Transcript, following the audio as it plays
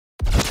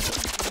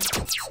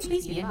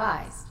Please be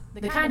advised,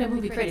 the Kind of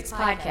Movie Critics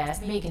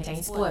podcast may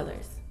contain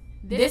spoilers.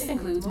 This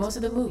includes most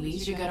of the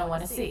movies you're gonna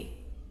want to see.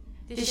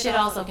 This shit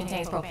also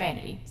contains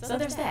profanity, so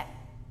there's that.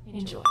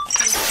 Enjoy.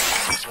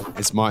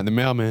 It's Martin the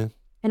Mailman.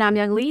 And I'm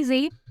Young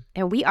Leezy,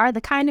 and we are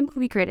the Kind of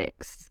Movie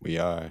Critics. We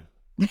are.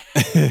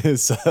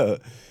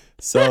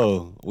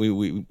 So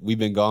we've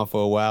been gone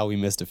for a while. We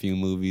missed a few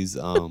movies.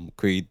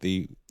 Creed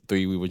 3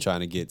 we were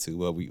trying to get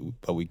to,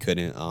 but we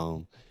couldn't.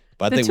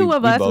 But The I think two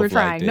of us both were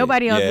trying.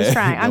 Nobody else was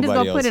trying. I'm just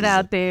gonna put it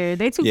out there.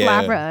 They too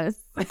fly for us.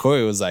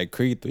 Corey was like,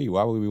 Creed 3,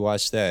 why would we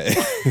watch that?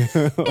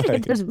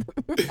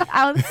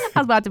 I was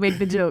about to make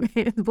the joke.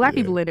 Black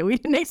people in it. We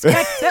didn't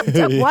expect them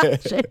to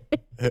watch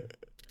it.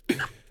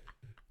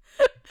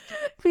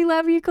 We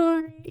love you,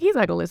 Corey. He's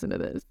not gonna listen to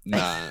this.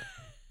 Nah.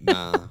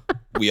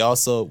 We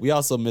also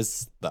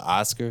missed the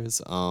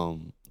Oscars.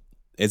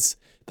 The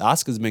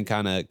Oscars been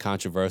kind of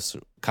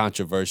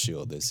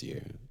controversial this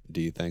year.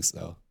 Do you think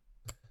so?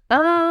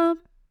 I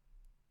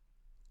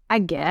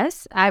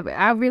guess.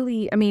 I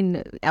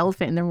mean,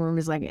 elephant in the room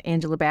is like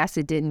Angela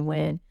Bassett didn't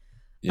win.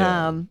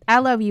 Yeah. I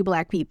love you,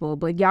 Black people,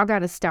 but y'all got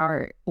to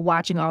start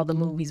watching all the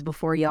movies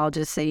before y'all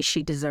just say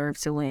she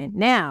deserves to win.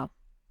 Now,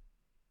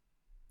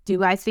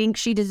 do I think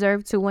she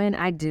deserved to win?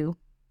 I do.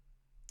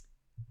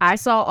 I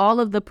saw all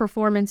of the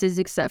performances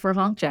except for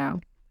Hong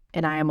Chau,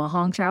 and I am a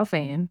Hong Chau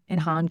fan, and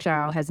Hong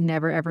Chau has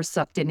never, ever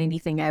sucked in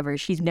anything ever.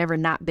 She's never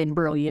not been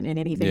brilliant in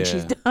anything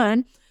she's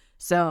done.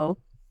 So,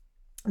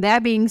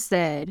 that being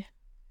said,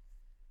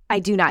 I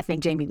do not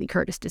think Jamie Lee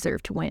Curtis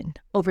deserved to win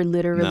over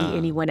literally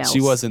anyone else.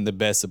 She wasn't the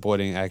best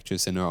supporting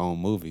actress in her own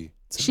movie.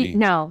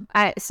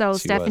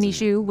 Stephanie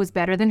Hsu was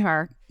better than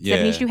her. Yeah.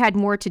 Stephanie Hsu had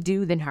more to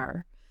do than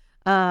her.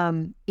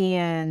 And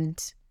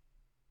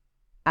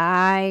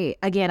I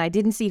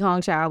didn't see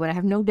Hong Chau, but I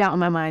have no doubt in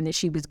my mind that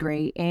she was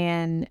great.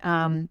 And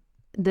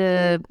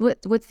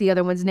what's the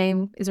other one's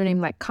name? Is her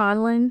name like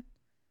Conlon?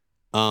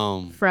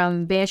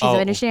 From Banshees of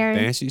Inisherin.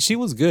 Banshee. She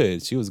was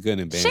good. She was good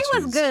in Banshees. She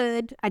was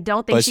good. I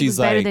don't think she was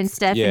better than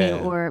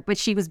Stephanie, but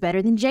she was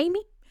better than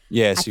Jamie.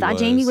 Yeah, I thought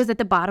Jamie was at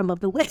the bottom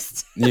of the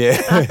list. Yeah,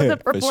 the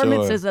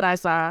performances that I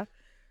saw.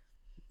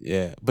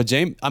 Yeah, but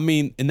Jamie, I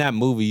mean, in that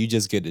movie, you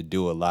just get to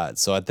do a lot.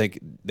 So I think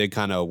they're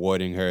kind of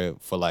awarding her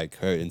for like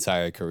her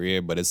entire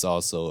career, but it's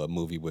also a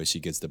movie where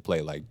she gets to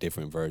play like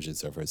different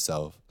versions of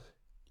herself.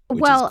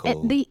 Well,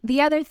 cool.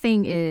 the other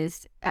thing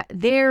is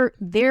they're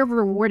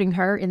rewarding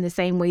her in the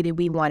same way that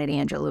we wanted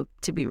Angela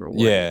to be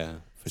rewarded. Yeah,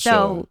 for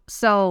sure.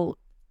 So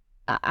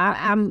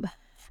I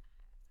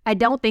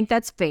don't think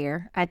that's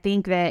fair. I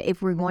think that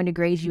if we're going to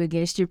grade you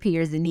against your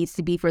peers, it needs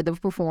to be for the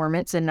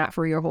performance and not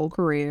for your whole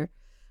career.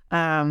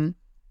 And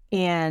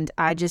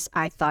I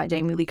thought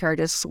Jamie Lee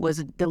Curtis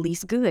was the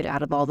least good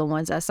out of all the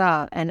ones I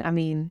saw. And I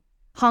mean,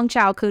 Hong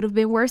Chau could have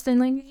been worse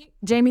than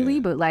Jamie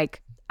Lee, but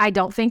like, I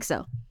don't think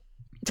so.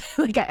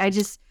 Like, I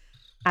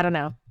don't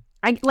know.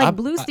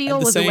 Blue Steel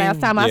was the last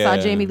time I saw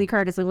Jamie Lee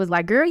Curtis. It was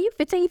like, girl, you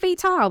 15 feet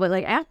tall. But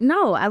like,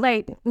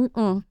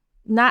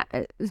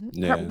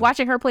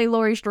 watching her play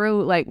Laurie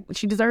Strode, like,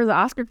 she deserves an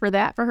Oscar for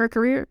that, for her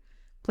career,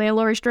 playing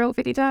Laurie Strode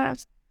 50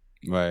 times.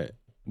 Right.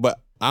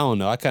 But I don't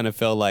know. I kind of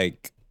felt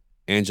like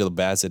Angela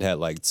Bassett had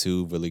like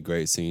 2 really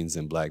great scenes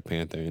in Black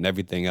Panther, and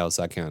everything else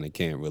I kind of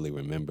can't really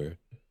remember.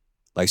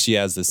 Like, she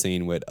has the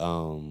scene with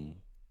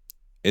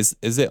is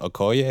it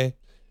Okoye?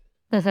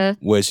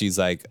 Where she's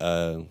like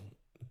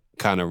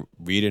kind of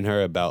reading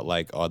her about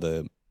like all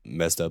the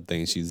messed up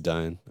things she's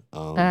done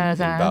and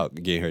about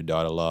getting her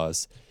daughter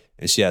lost.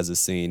 And she has a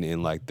scene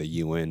in like the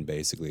UN,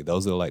 basically.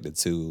 Those are like the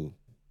 2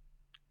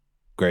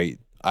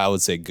 great, I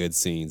would say, good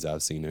scenes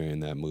I've seen her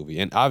in that movie.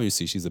 And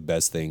obviously she's the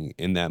best thing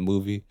in that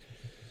movie.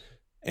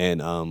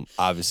 And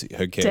obviously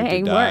her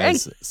character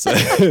dies. So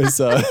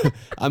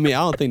I mean, I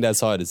don't think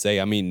that's hard to say.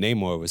 I mean,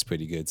 Namor was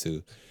pretty good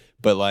too.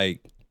 But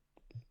like,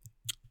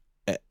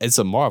 it's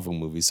a Marvel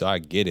movie, so I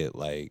get it.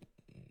 Like,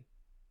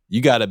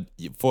 you gotta,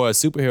 for a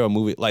superhero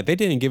movie, like they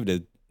didn't give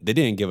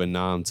a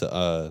nom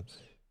to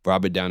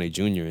Robert Downey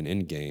Jr. in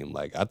Endgame.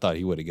 Like, I thought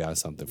he would have got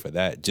something for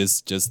that.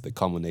 Just the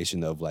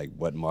culmination of like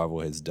what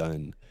Marvel has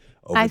done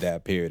over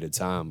that period of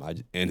time.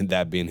 And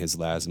that being his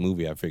last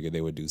movie, I figured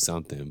they would do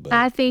something. But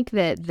I think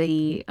that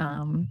the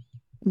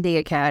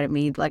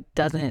Academy like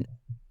doesn't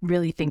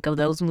really think of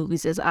those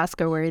movies as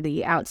Oscar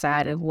worthy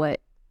outside of what,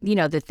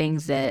 the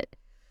things that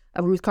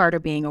Ruth Carter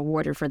being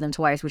awarded for them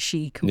twice, which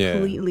she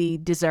completely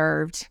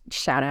deserved.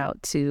 Shout out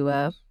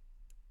to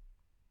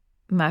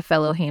my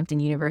fellow Hampton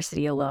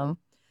University alum.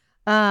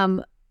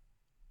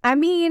 I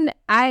mean,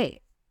 Angela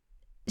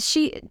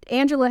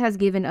has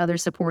given other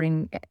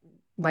supporting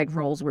like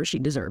roles where she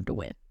deserved to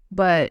win,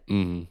 but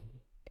I'm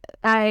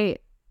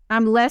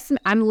less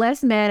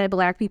mad at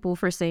Black people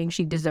for saying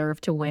she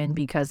deserved to win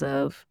because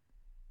of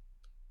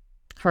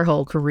her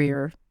whole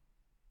career.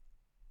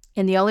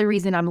 And the only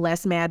reason I'm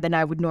less mad than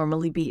I would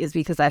normally be is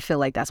because I feel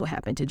like that's what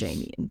happened to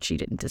Jamie, and she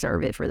didn't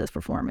deserve it for this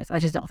performance. I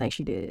just don't think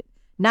she did.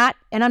 And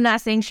I'm not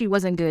saying she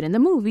wasn't good in the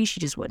movie. She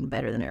just wasn't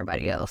better than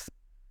everybody else.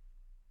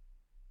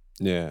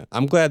 Yeah,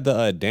 I'm glad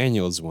the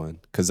Daniels won,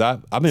 because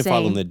I've been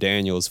following the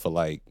Daniels for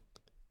like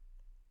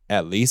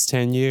at least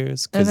 10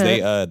 years because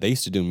they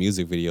used to do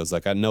music videos.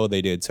 Like I know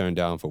they did Turn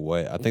Down for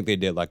What. I think they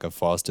did like a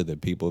Foster the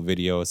People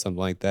video or something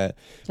like that.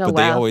 Oh, but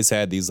they wow. always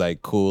had these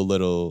like cool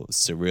little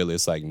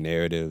surrealist like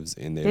narratives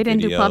in their They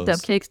didn't videos. do Pumped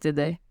Up Kicks, did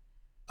they?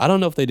 I don't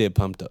know if they did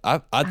Pumped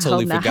Up. I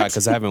totally hope forgot not.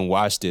 because I haven't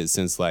watched it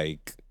since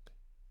like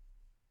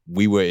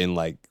we were in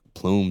like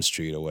Plume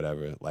Street or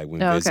whatever. Like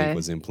when Oh, Visit okay.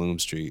 was in Plume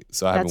Street.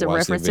 So I That's haven't a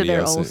watched reference their to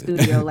their videos old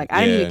since. studio. Like,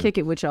 I didn't Yeah. even kick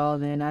it with y'all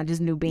then. I just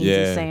knew Beans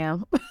Yeah. and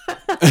Sam.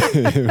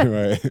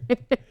 Right.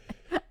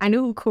 I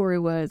knew who Corey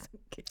was.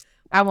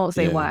 I won't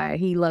say Yeah. why.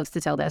 He loves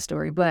to tell that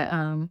story. But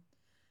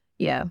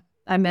yeah.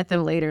 I met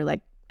them later,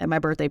 like at my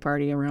birthday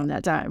party around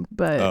that time.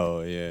 But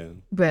Oh yeah.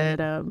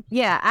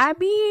 yeah, I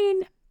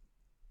mean,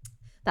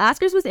 the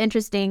Oscars was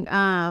interesting.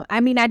 I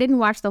mean, I didn't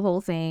watch the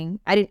whole thing.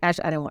 I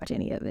didn't watch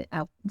any of it.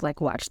 I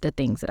like watched the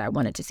things that I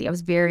wanted to see. I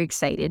was very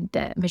excited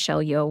that Michelle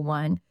Yeoh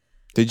won.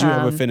 Did you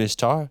ever finish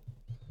Tar?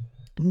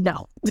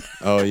 No,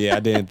 Oh yeah, I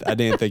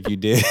didn't think you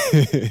did.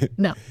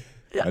 no.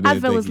 didn't I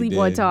fell think you asleep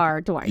on did.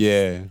 Tar twice.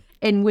 Yeah.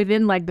 And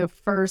within like the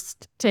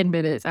first 10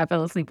 minutes, I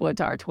fell asleep on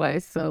Tar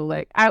twice. So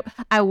like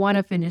I want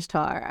to finish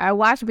Tar. I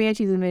watched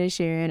Banshees of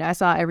Inisherin. I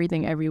saw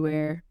Everything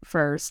Everywhere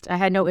first. I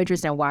had no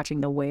interest in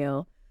watching The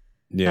Whale.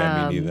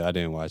 Yeah, me neither. I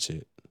didn't watch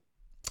it.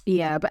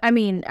 Yeah, but I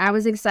mean, I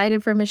was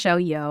excited for Michelle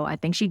Yeoh. I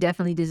think she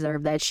definitely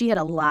deserved that. She had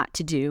a lot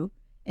to do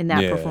in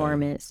that Yeah.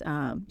 performance.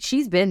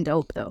 She's been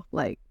dope though.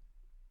 Like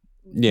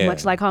Yeah.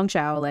 much like Hong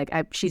Chau, like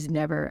she's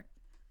never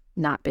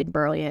not been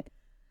brilliant.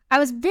 I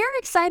was very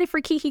excited for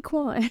Kiki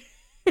Kwan.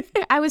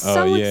 I was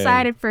so Oh, yeah.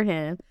 excited for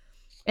him.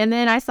 And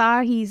then I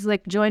saw he's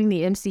like joining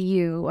the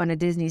MCU on a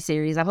Disney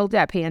series. I hope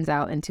that pans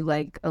out into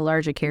like a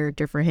larger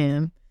character for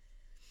him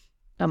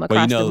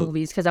across the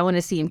movies because I want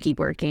to see him keep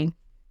working.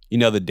 You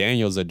know, the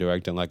Daniels are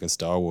directing like a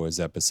Star Wars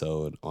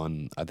episode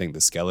on, I think,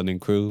 the Skeleton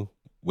Crew,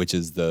 which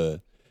is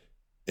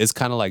it's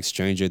kind of like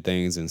Stranger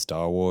Things in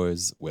Star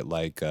Wars with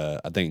like,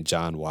 I think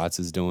John Watts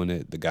is doing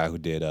it, the guy who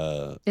did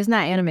It's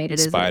not animated,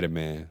 is it?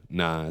 Spider-Man.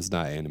 Nah, it's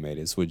not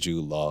animated. It's with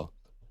Jude Law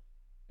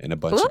and a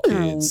bunch of Ooh.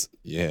 kids.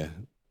 Yeah.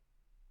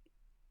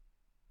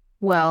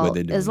 Well, What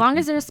they doing. as long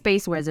as there's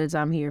space wizards,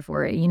 I'm here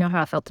for it. You know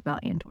how I felt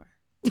about Andor.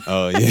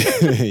 Oh,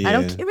 yeah. Yeah. I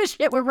don't give a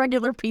shit what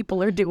regular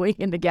people are doing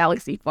in the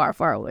galaxy far,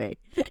 far away.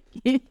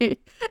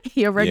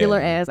 Your regular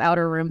ass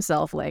outer rim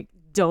self, like,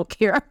 don't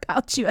care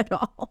about you at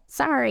all.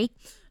 Sorry.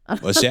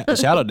 Well, shout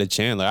out to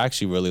Chandler. I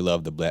actually really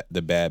love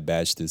the Bad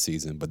Batch this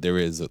season, but there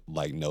is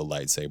like no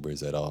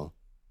lightsabers at all.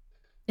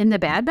 In the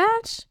Bad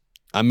Batch?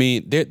 I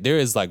mean, there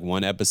is like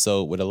one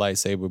episode with a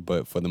lightsaber,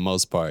 but for the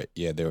most part,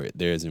 yeah, there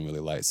isn't really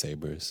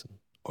lightsabers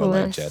or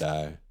like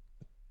Jedi.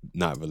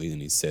 Not really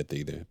any Sith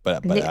either,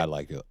 but I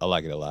like it. I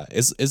like it a lot.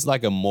 It's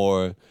like a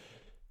more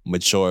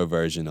mature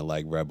version of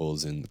like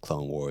Rebels and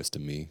Clone Wars to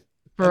me.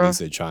 At least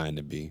they're trying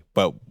to be,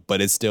 but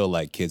it's still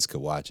like kids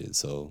could watch it,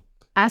 so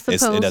I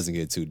suppose it doesn't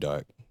get too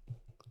dark.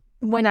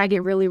 when I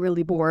get really,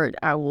 really bored,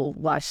 I will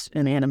watch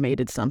an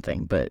animated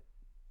something. But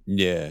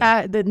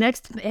Yeah, the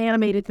next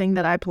animated thing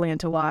that I plan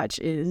to watch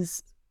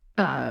is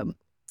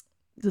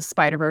the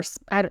Spider-Verse.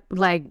 You're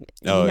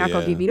not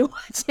gonna get me to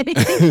watch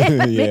anything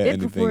animated anything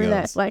before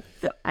else. that. Like,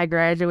 I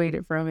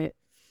graduated from it.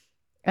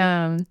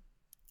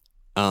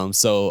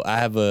 So I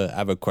have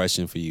a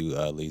question for you,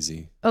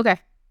 Lizzie. Okay.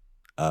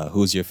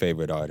 Who's your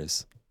favorite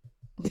artist?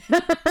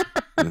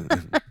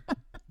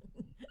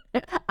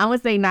 I'm gonna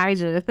say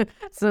Nigel,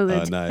 so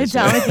that Nigel.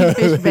 Jonathan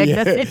Fishback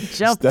Yeah. doesn't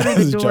jump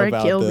through the door and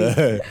kill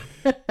me.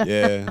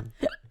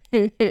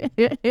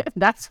 Yeah,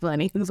 That's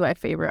funny. Who's my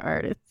favorite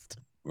artist?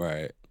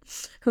 right.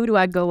 Who do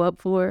I go up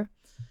for?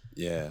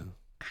 Yeah.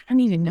 I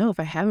don't even know if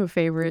I have a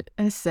favorite.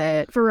 That's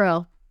sad.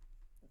 Pharrell.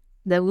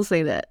 That will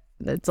say that.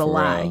 That's a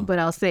lie, Pharrell. but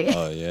I'll say it.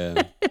 Oh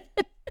yeah.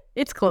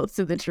 It's close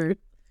to the truth.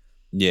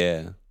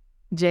 Yeah.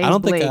 James I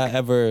don't Blake. think I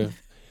ever.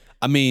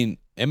 I mean,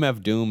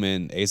 MF Doom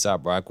and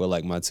A$AP Rock were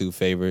like my two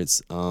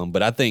favorites.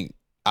 But I think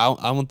I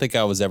don't think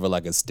I was ever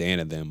like a stan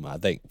of them. I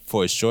think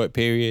for a short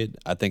period,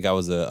 I think I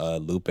was a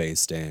Lupe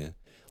stan.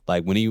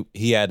 Like when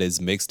he had his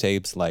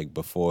mixtapes like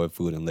before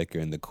Food and Liquor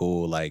and The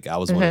Cool, like I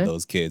was one of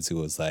those kids who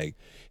was like,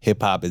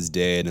 hip hop is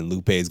dead and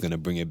Lupe is gonna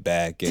bring it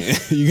back,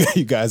 and you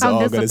guys are How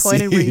all gonna see.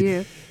 disappointed were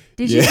you?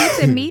 Did you get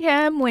to meet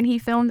him when he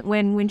filmed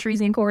when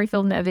Treasy and Corey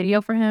filmed that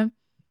video for him?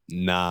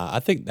 Nah, I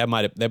think that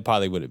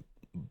probably would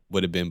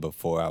have been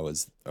before I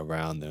was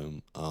around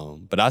them.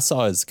 But I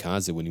saw his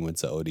concert when he went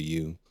to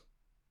ODU.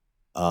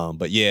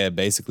 But yeah,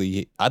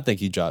 basically, I think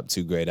he dropped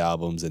 2 great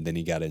albums, and then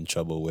he got in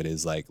trouble with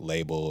his like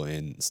label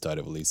and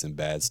started releasing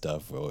bad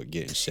stuff or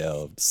getting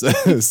shelved. Said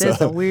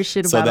some weird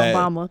shit about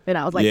Obama, and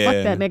I was like,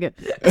 "Fuck that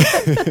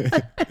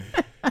nigga."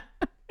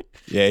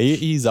 Yeah,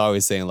 he's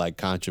always saying like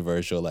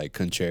controversial, like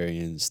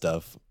contrarian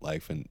stuff,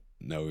 like for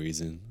no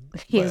reason.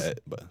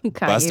 But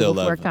I still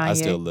love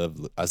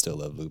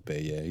Lupe.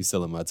 Yeah, he's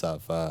still in my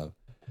top 5.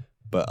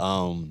 But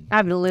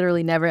I've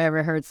literally never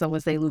ever heard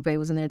someone say Lupe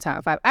was in their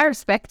top 5. I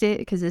respect it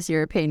because it's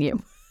your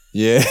opinion.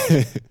 yeah.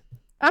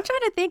 I'm trying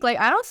to think. Like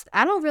I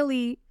don't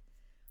really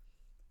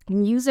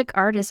music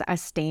artists I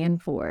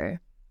stand for.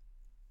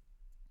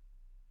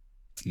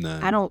 Nah.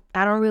 I don't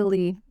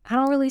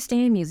really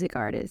stand music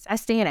artists. I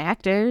stand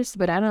actors,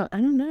 but I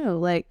don't know.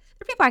 Like,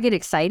 there are people I get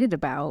excited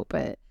about,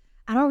 but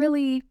I don't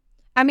really.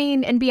 I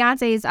mean, and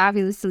Beyonce is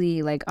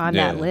obviously like on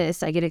that Yeah.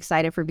 list. I get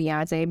excited for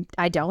Beyonce.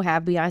 I don't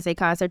have Beyonce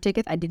concert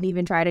tickets. I didn't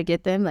even try to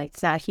get them. Like,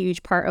 it's not a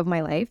huge part of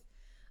my life.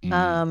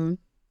 Trying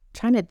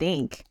to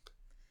think.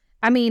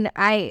 I mean,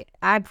 I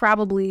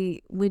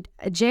probably would.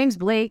 James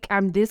Blake,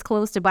 I'm this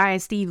close to buying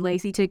Steve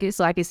Lacy tickets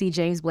so I can see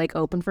James Blake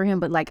open for him,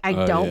 but like I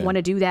don't want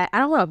to do that. I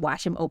don't want to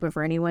watch him open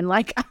for anyone.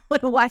 Like, I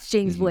want to watch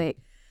James Blake.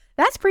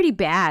 That's pretty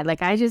bad.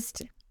 Like, I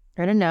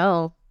don't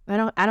know. I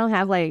don't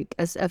have like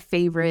a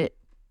favorite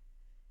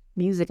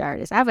music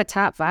artist. I have a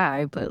top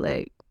 5, but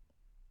like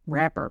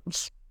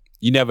rappers.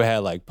 You never had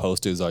like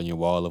posters on your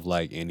wall of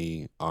like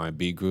any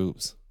R&B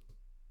groups?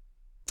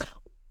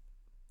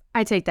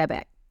 I take that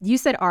back. You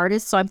said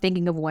artists, so I'm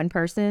thinking of one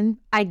person.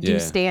 I do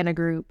stand a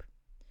group.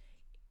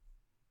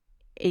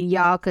 And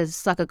y'all could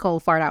suck a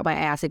cold fart out my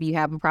ass if you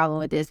have a problem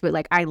with this, but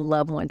like I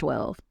love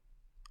 112.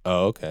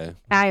 Oh, okay.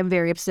 I am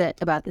very upset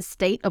about the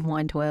state of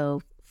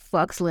 112.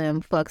 Fuck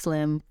Slim, fuck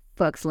Slim,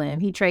 fuck Slim.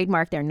 He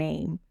trademarked their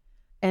name.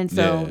 And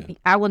so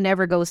I will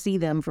never go see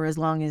them for as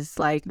long as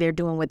like they're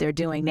doing what they're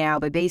doing now.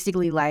 But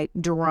basically like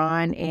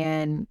Duran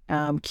and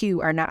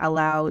Q are not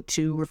allowed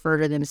to refer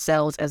to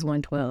themselves as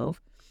 112.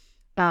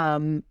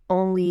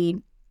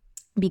 Only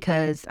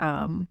because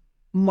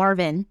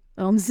Marvin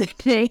owns the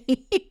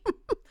name.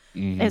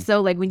 And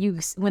so like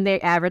when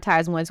they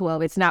advertise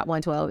 112, it's not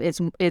 112.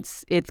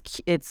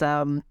 It's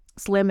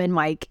Slim and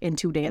Mike and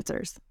 2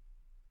 dancers.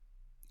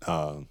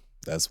 Oh,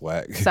 that's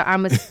whack. So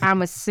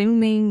I'm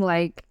assuming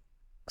like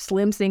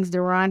Slim sings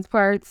Duran's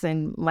parts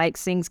and Mike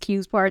sings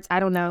Q's parts. I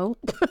don't know.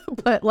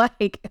 But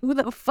like who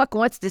the fuck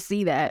wants to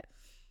see that?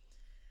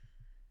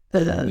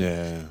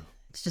 Yeah.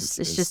 It's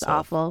just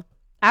awful.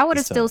 I would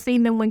have still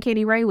seen them when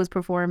Kenny Ray was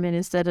performing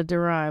instead of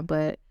Duran,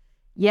 but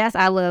yes,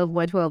 I love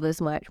 112 this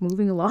much.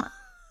 Moving along.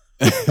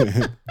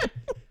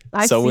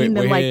 I've seen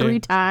them like 3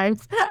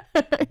 times.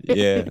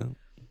 Yeah.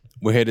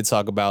 We're here to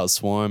talk about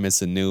Swarm.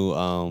 It's a new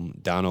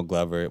Donald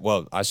Glover.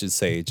 Well, I should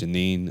say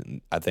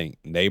Janine, I think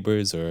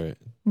Neighbors or...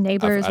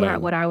 Neighbors,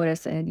 what I would have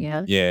said,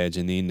 yeah. Yeah,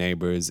 Janine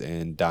Neighbors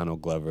and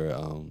Donald Glover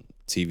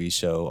TV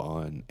show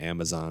on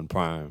Amazon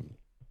Prime.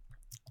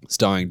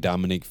 Starring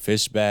Dominique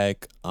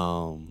Fishback,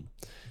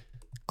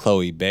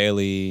 Chloe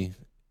Bailey,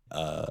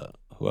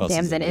 who else?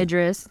 Damson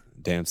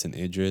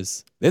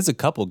Idris. There's a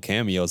couple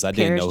cameos. I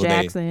didn't know who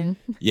Jackson.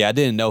 I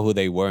didn't know who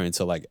they were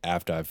until like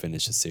after I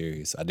finished the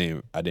series. I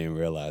didn't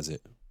realize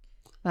it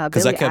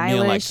because I kept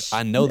being like,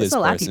 I know this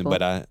person,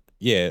 but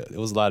it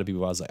was a lot of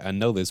people. I was like, I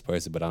know this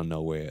person, but I don't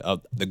know where.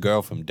 The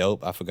girl from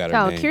Dope, I forgot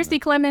her name. Kirstie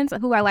Clemens,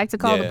 who I like to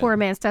call the poor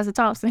man's Tessa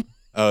Thompson.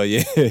 Oh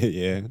yeah,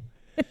 yeah.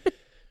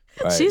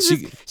 Right. She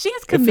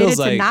is committed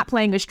to not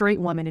playing a straight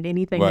woman in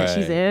anything that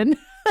she's in.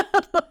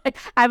 Like,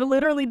 I've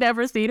literally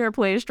never seen her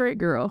play a straight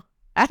girl.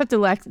 I have to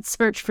like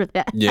search for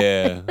that.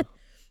 Yeah.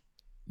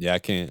 I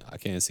can't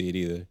see it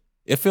either.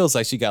 It feels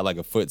like she got like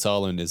a foot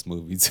taller in this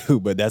movie too,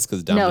 but that's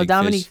because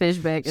Dominique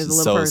Fishback is a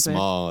little person. So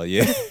small.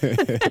 Yeah.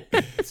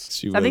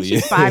 She really I think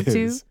she's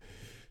 5'2".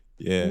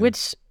 Yeah.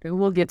 Which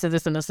we'll get to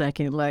this in a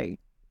second. Like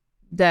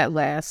that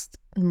last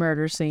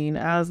murder scene,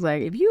 I was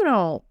like, if you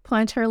don't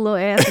punch her little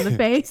ass in the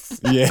face.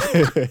 Yeah.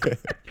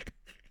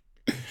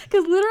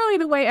 Because literally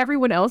the way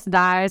everyone else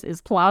dies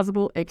is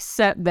plausible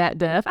except that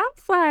death. I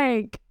was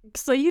like,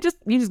 so you just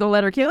gonna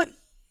let her kill it?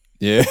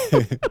 Yeah.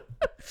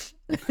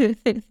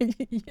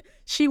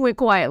 She went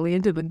quietly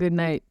into the good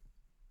night.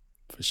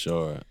 For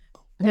sure.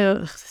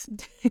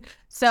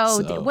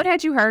 So what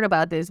had you heard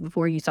about this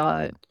before you saw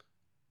it?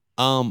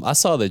 I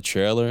saw the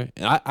trailer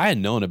and I had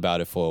known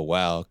about it for a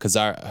while because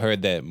I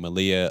heard that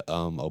Malia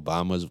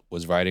Obama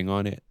was writing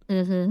on it.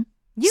 Mm-hmm.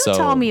 You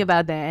told me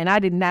about that, and I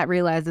did not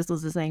realize this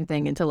was the same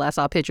thing until I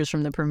saw pictures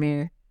from the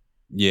premiere.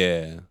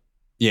 Yeah.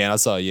 Yeah, and I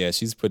saw,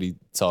 she's pretty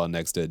tall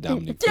next to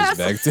Dominique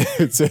Fishback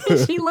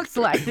too. She looks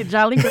like the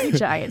Jolly Green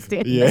Giant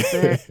standing next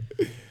to her.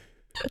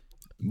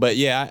 But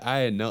yeah,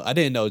 I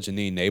didn't know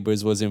Janine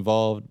Neighbors was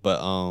involved, but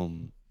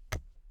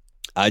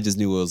I just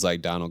knew it was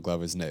like Donald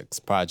Glover's next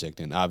project,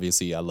 and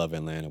obviously I love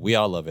Atlanta. We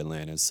all love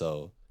Atlanta,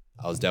 so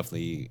I was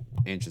definitely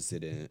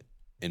interested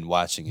in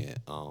watching it.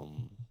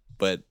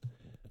 But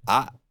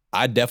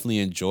I definitely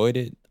enjoyed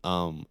it.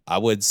 I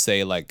would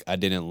say like I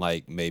didn't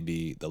like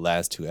maybe the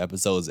last 2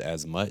 episodes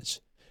as much,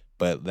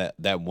 but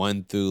that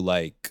 1 through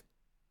like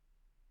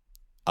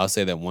I'll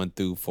say that 1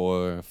 through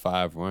 4 or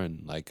 5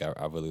 run, like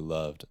I really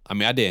loved. I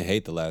mean, I didn't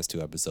hate the last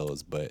 2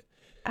 episodes, but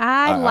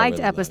I liked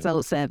really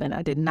episode 7.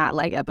 I did not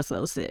like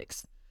episode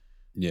 6.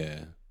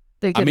 Yeah,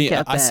 I mean,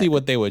 I see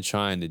what they were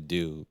trying to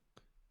do,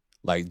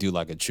 like do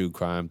like a true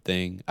crime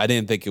thing. I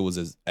didn't think it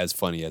was as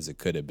funny as it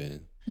could have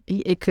been.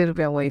 It could have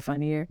been way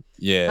funnier.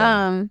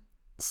 Yeah.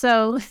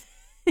 So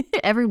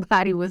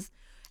everybody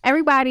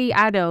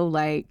I know,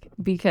 like,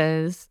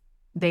 because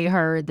they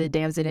heard that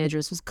Damson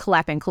Idris was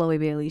clapping Chloe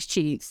Bailey's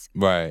cheeks.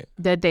 Right.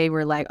 That they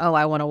were like, oh,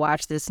 I want to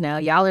watch this now.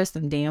 Y'all are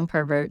some damn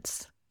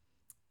perverts.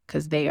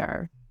 Because they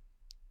are.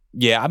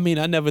 Yeah, I mean,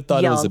 I never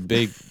thought it was Yo. a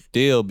big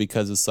deal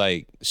because it's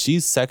like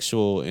she's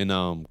sexual and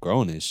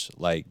grownish.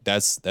 Like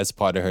that's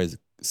part of her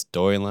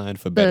storyline,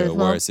 for better or Uh-huh.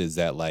 worse, is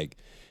that like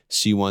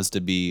she wants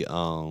to be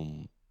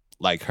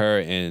like her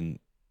and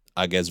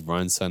I guess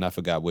Run's son, I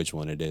forgot which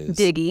one it is.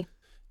 Diggy.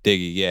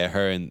 Diggy, yeah,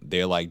 her and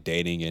they're like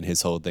dating, and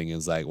his whole thing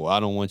is like, well, I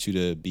don't want you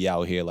to be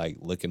out here like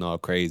looking all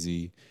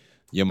crazy.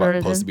 You're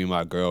supposed to Mhm. be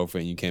my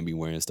girlfriend. You can't be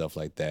wearing stuff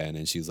like that. And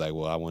then she's like,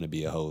 well, I want to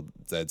be a hoe,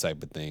 that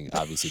type of thing.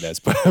 Obviously,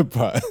 that's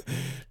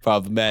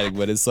problematic,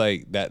 but it's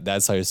like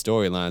that's her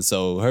storyline.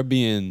 So her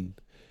being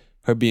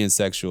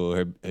sexual,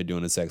 her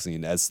doing a sex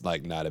scene, that's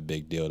like not a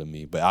big deal to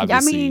me. But I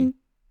obviously, mean,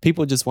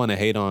 people just want to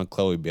hate on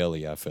Chloe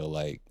Bailey, I feel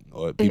like,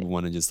 or it- people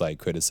want to just like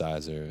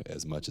criticize her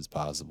as much as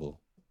possible.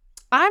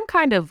 I'm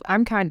kind of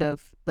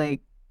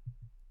like,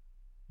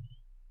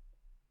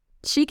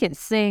 she can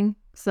sing,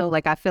 so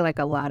like I feel like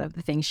a lot of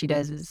the things she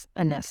does is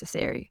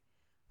unnecessary.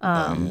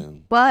 Yeah.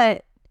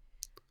 But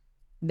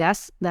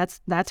that's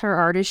her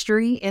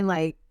artistry, and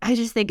like I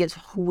just think it's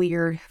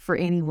weird for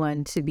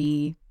anyone to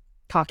be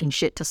talking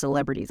shit to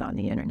celebrities on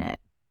the internet.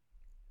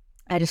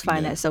 I just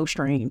find Yeah. that so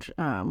strange.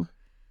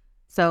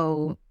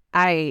 So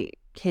I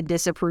can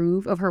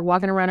disapprove of her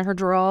walking around in her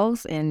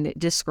drawers and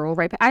just scroll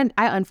right. I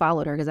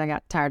unfollowed her because I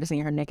got tired of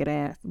seeing her naked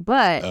ass.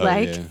 But Oh,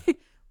 like, yeah.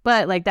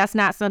 but like that's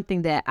not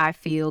something that I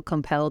feel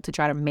compelled to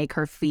try to make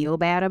her feel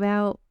bad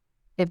about.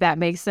 If that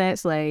makes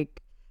sense,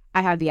 like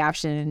I have the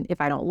option if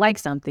I don't like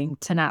something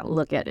to not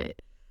look at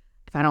it.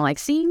 If I don't like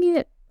seeing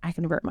it, I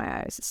can avert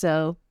my eyes.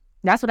 So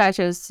that's what I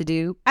chose to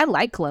do. I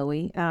like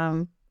Chloe.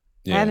 I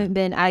Yeah. haven't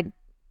been.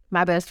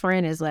 My best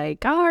friend is like,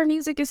 oh, her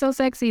music is so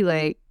sexy.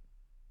 Like,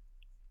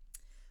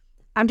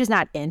 I'm just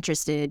not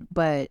interested.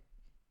 But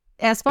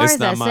as far It's as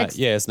not that sex,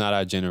 it's not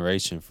our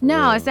generation for no,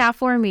 real. it's not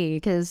for me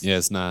because Yeah,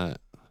 it's not.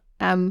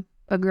 I'm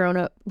a grown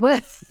up.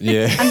 But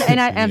Yeah.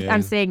 Yeah.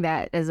 I'm saying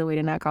that as a way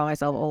to not call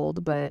myself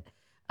old. But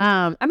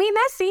I mean,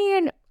 that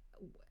scene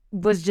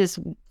was just,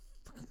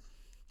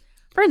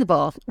 first of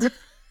all, you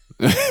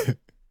can't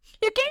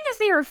even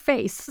see her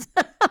face.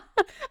 I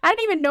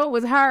didn't even know it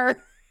was her.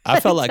 I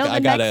felt like until I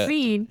the got next a.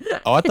 scene.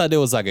 Oh, I thought there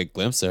was like a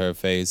glimpse of her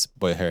face,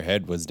 but her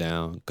head was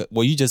down.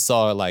 Well, you just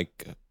saw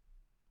like.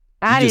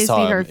 I just didn't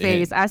saw see her her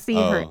face. I see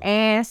her oh.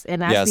 ass,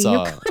 and I Yeah, I see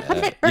saw,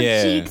 her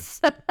yeah. cheeks.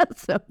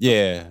 So,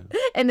 Yeah.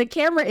 and the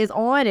camera is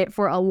on it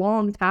for a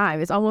long time.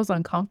 It's almost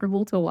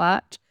uncomfortable to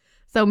watch.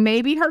 So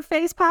maybe her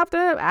face popped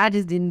up. I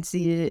just didn't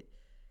see it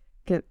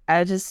because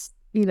I just,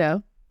 seen Yeah,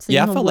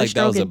 I felt homeboy like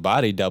that was a stroking.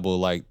 body double.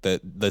 Like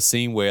the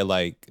scene where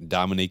like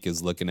Dominique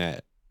is looking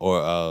at,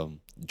 or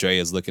Dre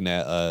is looking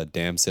at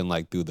Damson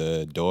like through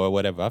the door or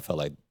whatever. I felt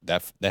like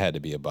that had to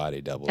be a body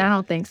double. I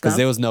don't think Because so.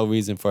 there was no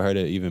reason for her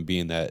to even be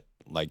in that,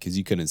 like, because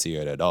you couldn't see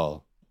her at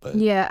all. But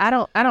Yeah, I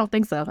don't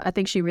think so. I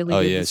think she really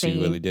oh did yeah, the she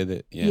scene. really did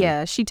it. Yeah.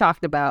 Yeah, she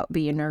talked about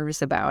being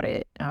nervous about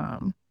it.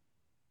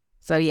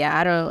 So yeah,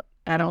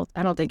 I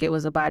don't think it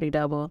was a body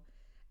double.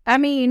 I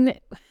mean,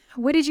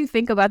 what did you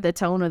think about the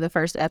tone of the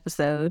first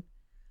episode?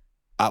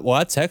 I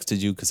texted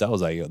you because I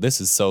was like, yo, this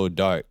is so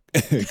dark.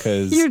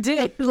 Because You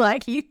did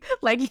like you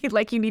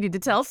needed to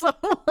tell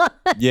someone.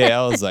 yeah,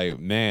 I was like,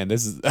 man,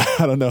 this is.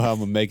 I don't know how I'm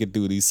gonna make it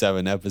through these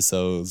 7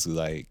 episodes.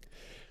 Like,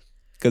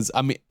 because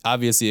I mean,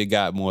 obviously it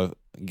got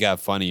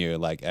funnier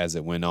like as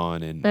it went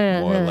on, and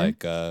more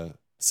like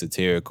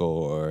satirical,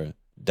 or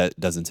that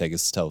doesn't take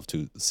itself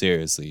too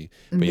seriously.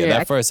 But yeah,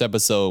 that first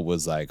episode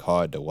was like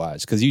hard to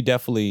watch because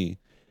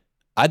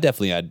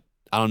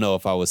I don't know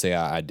if I would say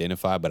I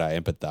identify, but I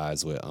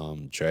empathize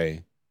with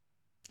Trey.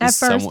 At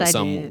first I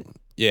did.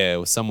 Yeah,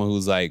 with someone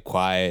who's like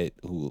quiet,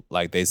 who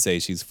like they say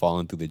she's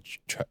falling through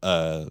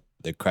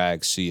the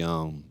cracks. She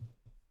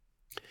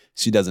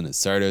doesn't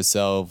assert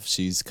herself.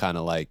 She's kind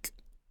of like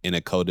in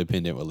a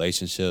codependent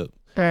relationship.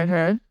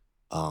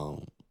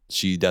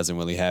 She doesn't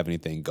really have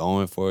anything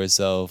going for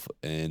herself,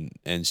 and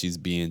she's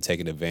being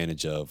taken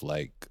advantage of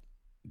like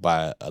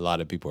by a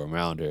lot of people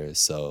around her.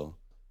 So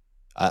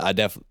I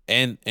definitely,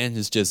 and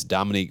it's just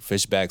Dominique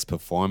Fishback's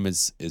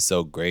performance is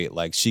so great.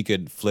 Like she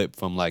could flip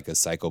from like a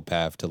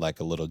psychopath to like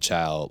a little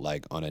child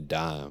like on a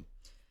dime.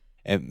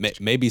 And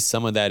maybe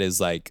some of that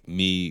is like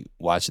me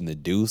watching The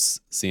Deuce,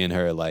 seeing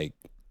her like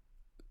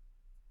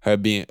her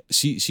being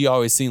she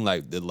always seemed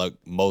like the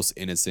most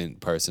innocent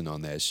person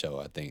on that show.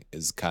 I think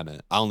is kind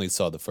of, I only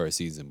saw the first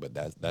season, but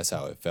that's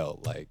how it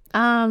felt like.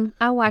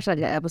 I watched like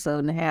an episode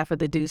and a half of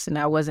The Deuce, and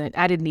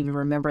I didn't even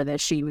remember that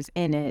she was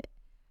in it.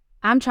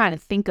 I'm trying to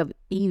think of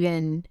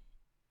even.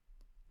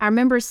 I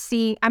remember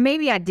seeing.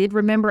 Maybe I did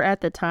remember at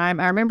the time.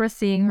 I remember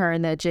seeing her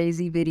in that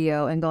Jay-Z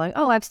video and going,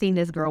 "Oh, I've seen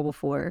this girl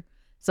before."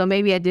 So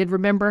maybe I did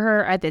remember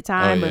her at the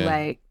time, but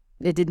like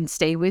it didn't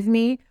stay with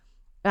me.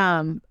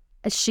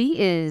 She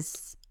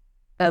is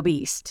a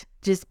beast,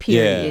 just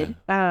period.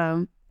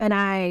 Yeah.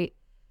 And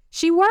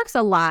she works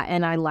a lot,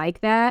 and I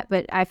like that.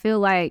 But I feel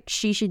like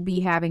she should be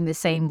having the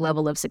same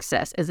level of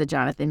success as a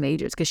Jonathan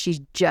Majors because she's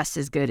just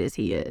as good as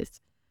he is.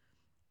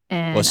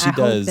 And Well, she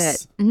does.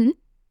 Hope that,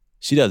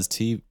 She does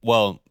TV.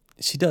 Well,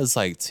 She does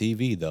like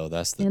TV though.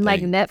 That's the and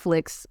like thing.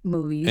 Netflix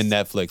movies. And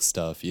Netflix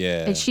stuff.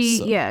 Yeah. And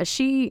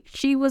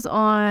she was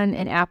on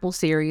an Apple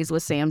series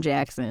with Sam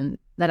Jackson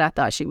that I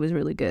thought she was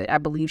really good. I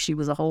believe she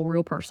was a whole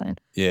real person.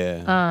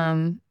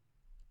 Yeah.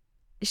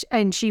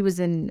 And she was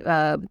in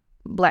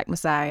Black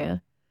Messiah,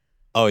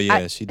 Oh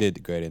yeah, she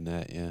did great in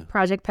that. Yeah.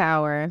 Project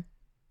Power.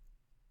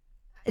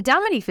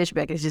 Dominique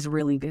Fishback is just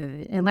really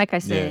good, and like I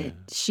said,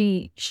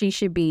 she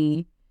should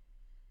be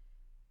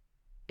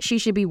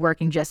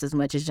working just as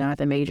much as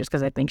Jonathan Majors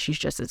because I think she's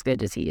just as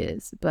good as he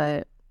is.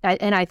 But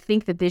I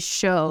think that this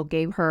show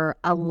gave her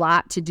a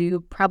lot to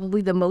do,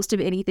 probably the most of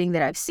anything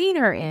that I've seen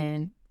her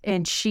in.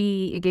 And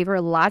it gave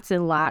her lots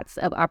and lots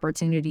of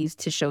opportunities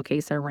to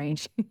showcase her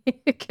range.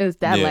 Because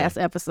that last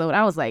episode,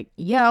 I was like,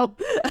 yo.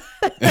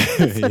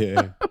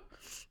 Yeah.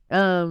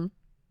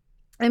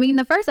 I mean,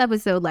 the first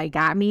episode like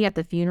got me at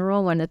the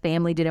funeral when the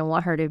family didn't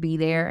want her to be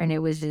there. And it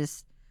was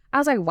just, I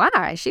was like,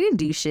 why? She didn't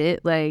do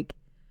shit. Like,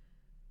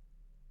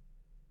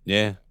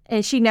 yeah.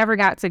 And she never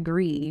got to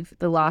grieve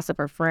the loss of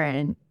her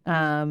friend.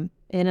 And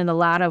in a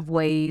lot of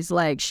ways,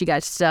 like she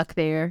got stuck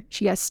there.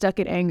 She got stuck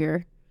in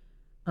anger.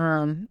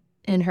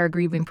 In her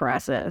grieving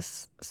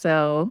process.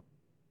 So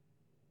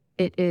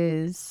it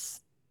is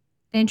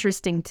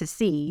interesting to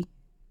see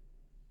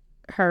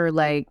her,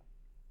 like,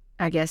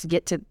 I guess,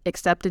 get to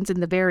acceptance in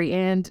the very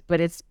end,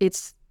 but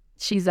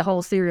she's a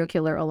whole serial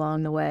killer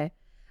along the way.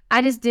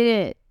 I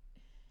didn't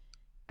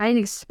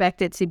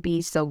expect it to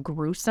be so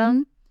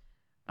gruesome.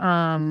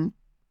 In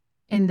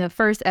the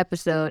first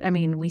episode, I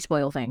mean, we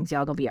spoil things,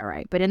 y'all gonna be all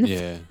right. But in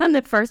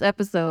the first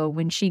episode,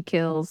 when she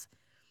kills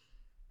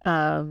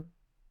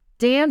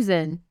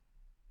Damson,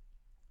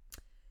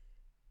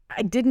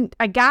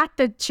 I got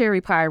the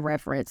cherry pie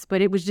reference, but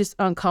it was just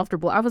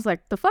uncomfortable. I was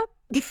like, the fuck?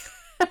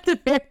 At the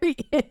very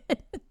end.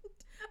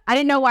 I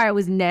didn't know why it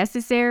was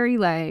necessary,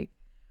 like,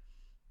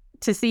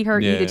 to see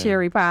her eat a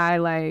cherry pie.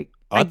 Like,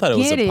 I thought it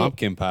was a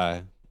pumpkin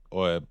pie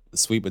or a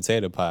sweet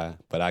potato pie,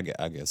 but I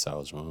guess I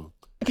was wrong.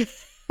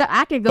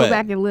 I could go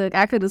back and look.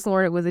 I could have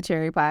sworn it was a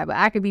cherry pie, but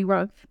I could be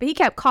wrong. But he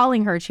kept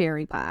calling her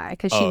cherry pie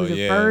because she was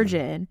a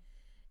virgin.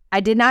 I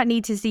did not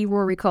need to see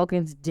Rory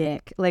Culkin's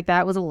dick. Like,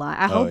 that was a lot.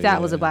 I hope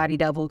that was a body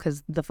double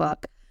because the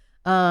fuck.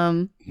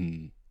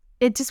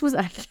 It just was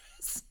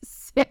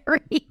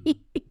unnecessary.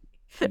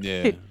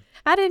 Yeah.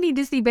 I didn't need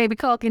to see baby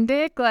Culkin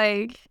dick.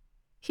 Like,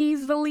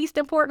 he's the least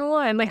important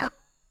one. Like,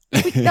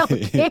 we don't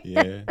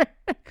care.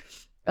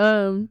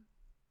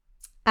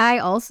 I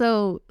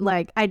also,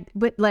 I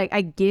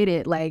get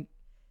it. Like,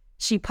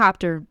 she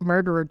popped her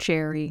murderer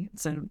cherry,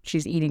 so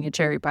she's eating a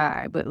cherry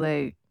pie. But,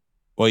 like,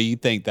 well, you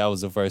think that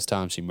was the first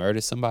time she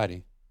murdered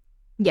somebody?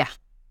 Yeah.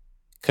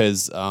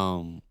 Because,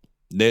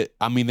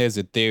 there's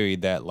a theory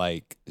that,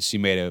 like, she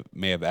may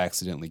have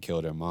accidentally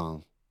killed her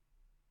mom.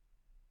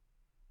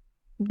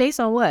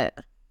 Based on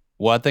what?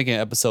 Well, I think in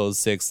episode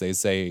 6, they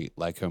say,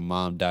 like, her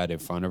mom died in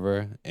front of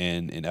her.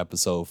 And in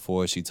episode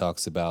 4, she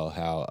talks about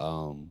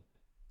how,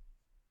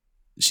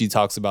 she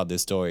talks about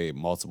this story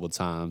multiple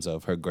times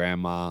of her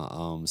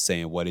grandma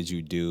saying, "What did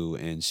you do?"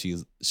 And she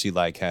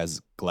like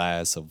has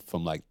glass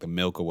from like the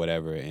milk or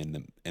whatever,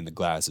 and the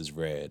glass is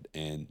red,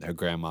 and her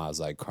grandma is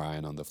like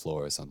crying on the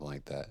floor or something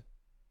like that.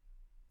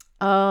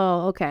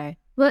 Oh, okay.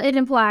 Well, it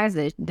implies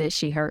that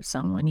she hurt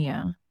someone.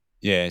 Yeah.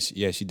 Yeah,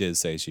 she did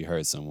say she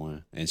hurt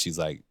someone, and she's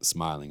like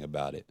smiling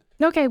about it.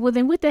 Okay, well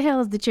then, what the hell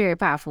is the cherry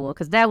pie for?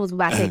 Because that was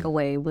my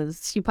takeaway.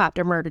 Was she popped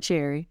her murder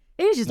cherry?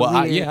 It was just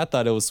weird. I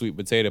thought it was sweet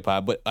potato pie,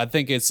 but I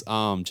think it's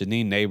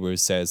Janine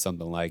Neighbors said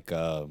something like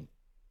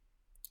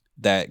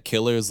that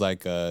killers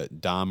like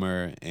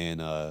Dahmer and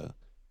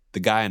the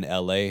guy in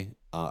L.A.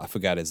 I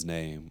forgot his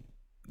name.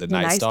 The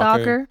Night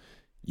Stalker.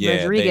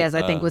 Yeah, Rodriguez,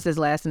 I think was his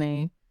last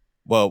name.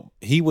 Well,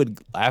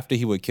 after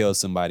he would kill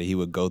somebody, he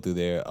would go through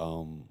their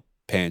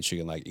pantry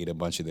and like eat a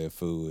bunch of their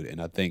food,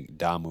 and I think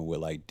Dahmer would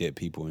like dip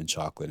people in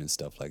chocolate and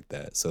stuff like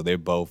that. So they're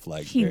both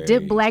like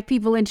dipped black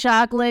people in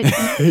chocolate.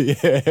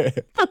 Yeah.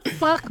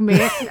 Fuck,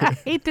 man, I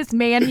hate this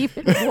man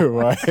even more.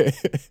 Right.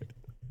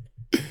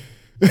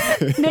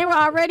 They were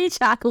already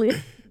chocolate,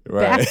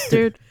 right.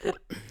 Bastard.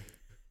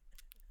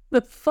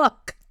 The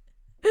fuck.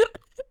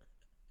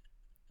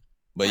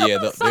 But yeah,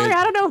 I'm sorry,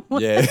 I don't know.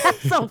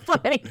 That's so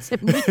funny to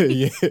me.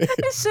 Yeah.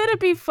 It shouldn't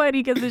be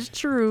funny because it's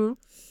true.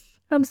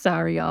 I'm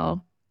sorry,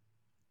 y'all.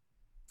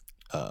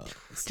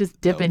 Just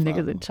dipping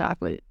niggas in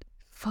chocolate.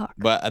 Fuck.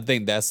 But I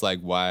think that's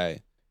like why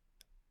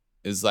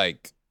it's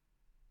like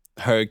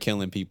her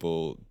killing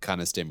people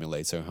kind of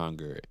stimulates her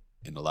hunger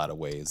in a lot of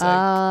ways.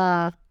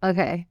 Like,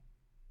 okay.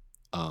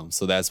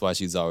 So that's why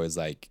she's always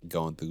like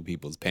going through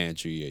people's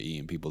pantry or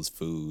eating people's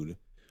food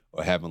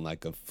or having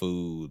like a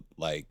food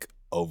like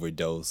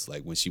overdose.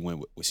 Like when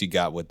she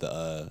got with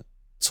the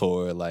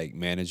tour like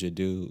manager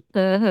dude.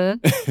 that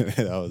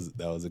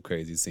was a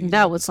crazy scene.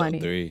 That was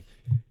funny. 3.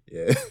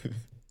 Yeah.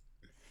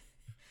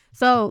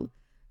 So,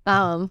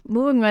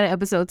 moving on to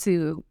episode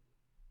 2,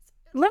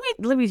 let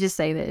me just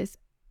say this.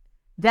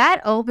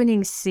 That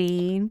opening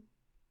scene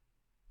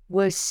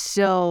was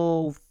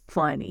so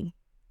funny.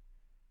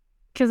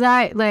 Cause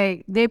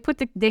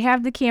they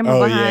have the camera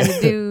Oh, behind yeah.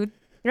 the dude,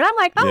 and I'm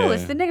like, oh,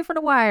 it's Yeah. the nigga from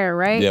The Wire,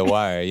 right? Yeah,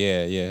 Wire.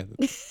 Yeah, yeah.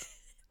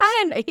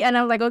 And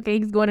I'm like, okay,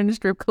 he's going in the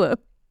strip club.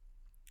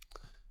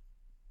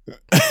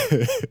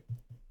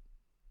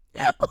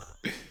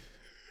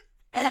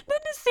 And then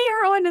to see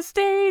her on the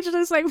stage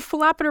just like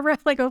flopping around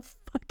like a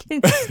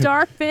fucking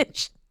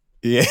starfish.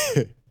 Yeah.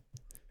 And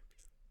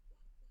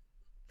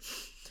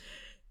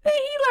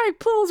he like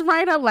pulls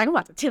right up like, I'm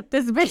about to tip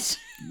this bitch.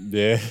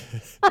 Yeah.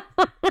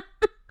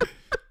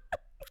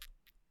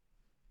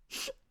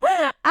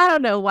 I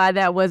don't know why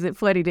that wasn't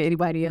funny to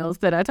anybody else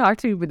that I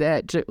talked to, but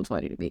that shit was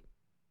funny to me.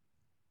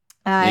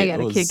 I Yeah,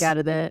 got a kick out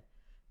of that.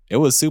 It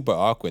was super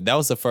awkward. That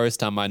was the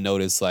first time I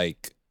noticed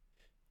like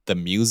the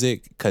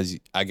music, because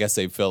I guess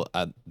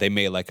they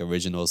made like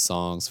original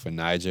songs for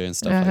Niger and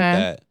stuff like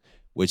that,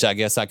 which I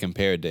guess I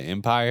compared to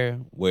Empire,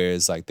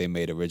 whereas like they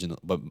made original,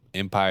 but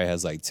Empire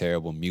has like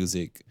terrible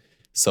music,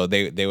 so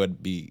they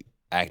would be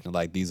acting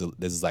like this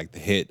is like the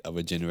hit of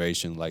a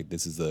generation, like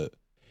this is the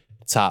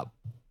top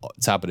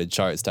of the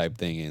charts type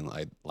thing,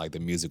 and like the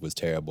music was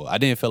terrible. I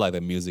didn't feel like the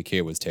music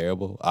here was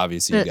terrible.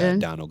 Obviously, you got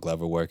Donald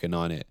Glover working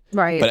on it,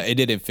 Right. but it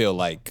didn't feel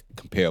like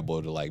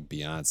comparable to like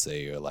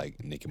Beyonce or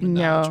like Nicki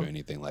Minaj or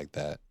anything like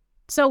that.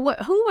 So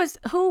who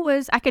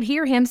was? I could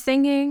hear him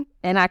singing,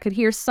 and I could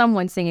hear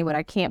someone singing, but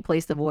I can't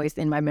place the voice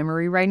in my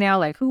memory right now.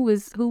 Like who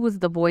was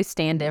the voice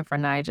stand-in for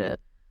Niger?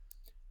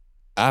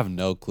 I have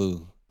no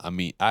clue. I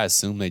mean, I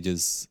assume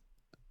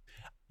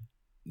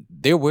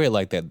they're weird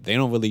like that. They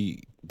don't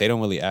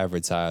really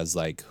advertise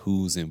like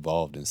who's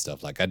involved and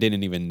stuff. Like I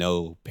didn't even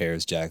know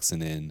Paris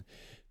Jackson and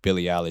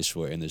Billie Eilish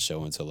were in the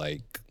show until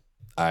like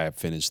I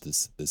finished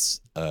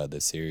the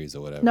series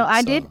or whatever. No,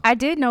 I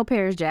did know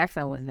Paris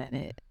Jackson was in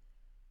it.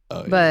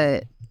 Oh,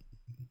 but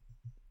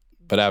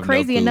I have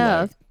crazy no clue,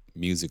 enough, like,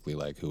 musically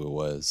like who it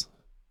was.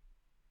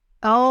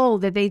 Oh,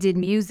 that they did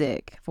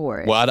music for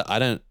it. Well,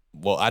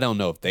 I don't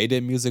know if they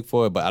did music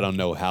for it, but I don't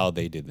know how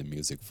they did the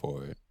music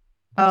for it.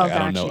 Oh, like,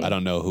 gotcha. I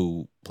don't know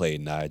who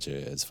played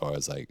Niger as far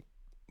as like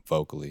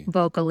vocally.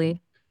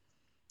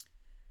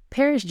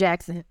 Paris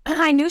Jackson.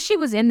 I knew she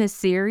was in this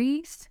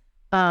series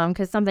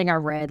because something I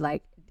read,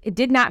 like it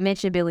did not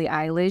mention Billie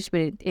Eilish,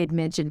 but it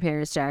mentioned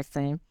Paris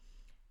Jackson.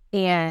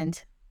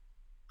 And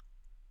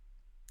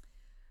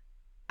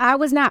I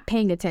was not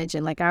paying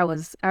attention. Like I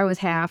was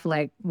half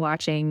like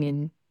watching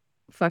and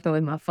fucking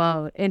with my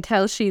phone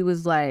until she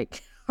was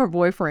like, her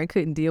boyfriend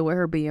couldn't deal with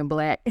her being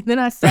black. And then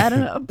I sat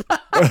up.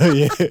 Oh,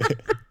 yeah.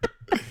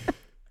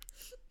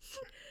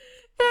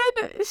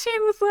 And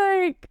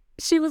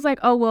she was like,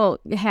 oh, well,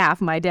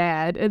 half my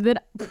dad. And then,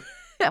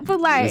 but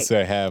like. You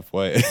said half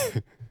what?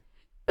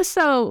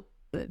 So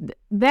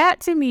that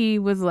to me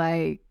was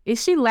like,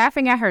 is she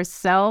laughing at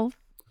herself?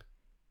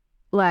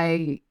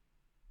 Like,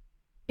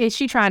 is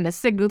she trying to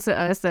signal to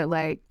us that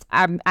like,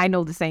 I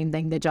know the same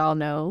thing that y'all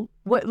know?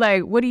 What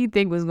do you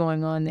think was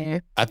going on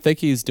there? I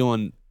think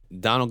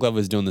Donald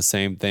Glover's doing the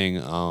same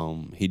thing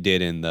he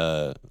did in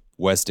the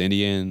West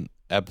Indian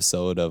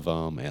episode of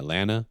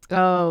Atlanta.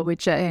 Oh, with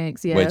Chet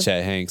Hanks, yeah. With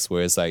Chet Hanks,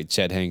 where it's like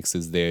Chet Hanks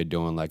is there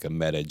doing like a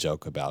meta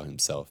joke about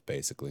himself,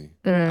 basically.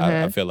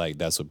 I feel like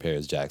that's what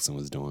Paris Jackson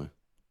was doing.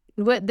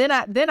 But then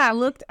I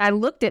looked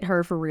at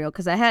her for real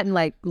because I hadn't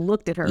like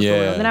looked at her for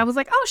real. Then I was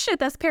like, oh shit,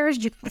 that's Paris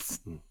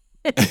Jackson.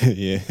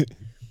 Yeah.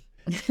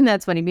 And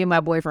that's funny. Me and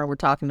my boyfriend were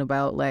talking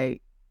about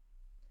like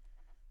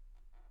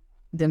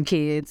them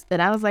kids,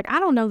 and I was like, I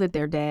don't know that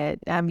their dad.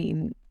 I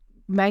mean,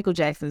 Michael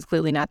Jackson's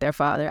clearly not their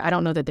father. I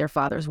don't know that their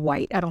father's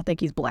white. I don't think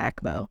he's black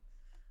though.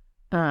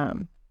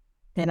 And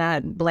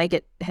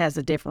Blanket has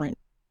a different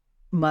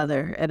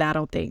mother, and I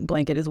don't think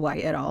Blanket is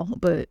white at all.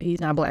 But he's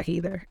not black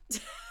either.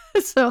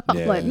 So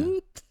I'm like,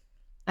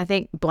 I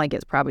think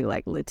Blanket's probably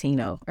like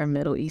Latino or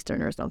Middle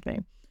Eastern or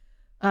something.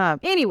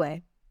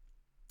 Anyway,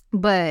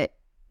 but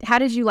how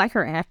did you like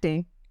her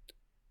acting?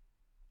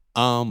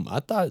 I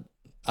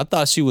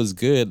thought she was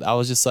good. I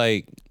was just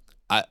like,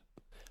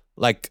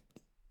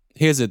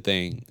 here's the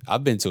thing.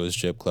 I've been to a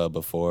strip club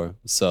before,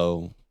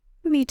 so.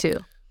 Me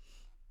too.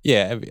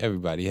 Yeah,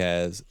 everybody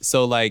has.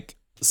 So like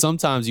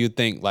sometimes you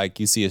think like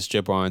you see a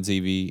stripper on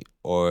TV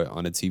or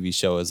on a TV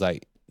show, it's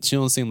like she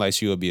don't seem like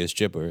she would be a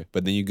stripper,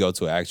 but then you go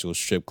to an actual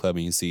strip club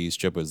and you see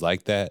strippers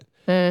like that.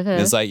 And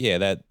it's like,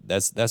 yeah,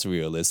 that's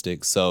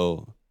realistic.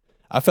 So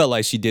I felt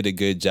like she did a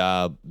good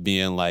job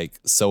being like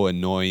so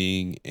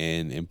annoying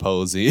and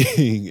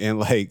imposing and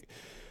like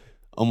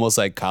almost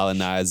like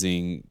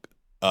colonizing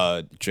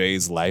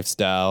Dre's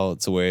lifestyle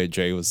to where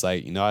Dre was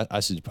like, you know, I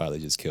should probably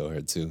just kill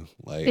her too.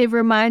 Like it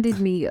reminded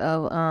me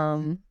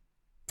of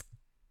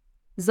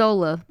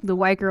Zola, the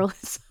white girl.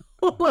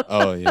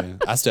 Oh yeah,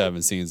 I still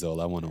haven't seen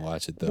Zola. I want to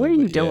watch it though. What are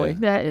you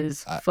doing? That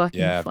is fucking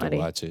funny. I have funny. to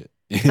watch it.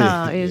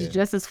 It's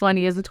just as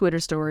funny as the Twitter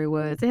story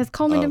was. It has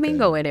Coleman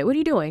Domingo in it. What are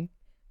you doing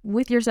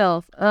with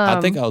yourself?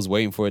 I think I was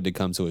waiting for it to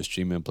come to a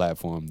streaming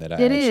platform that I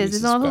it actually is.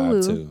 It's on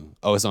Hulu. To.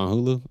 Oh, it's on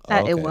Hulu? Oh,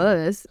 okay. It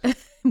was.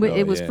 But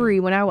it was free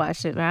when I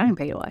watched it. I didn't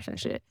pay to watch that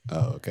shit.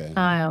 Oh, okay.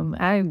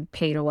 I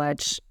paid to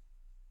watch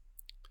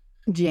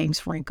James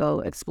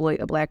Franco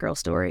exploit a black girl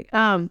story.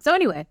 So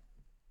anyway,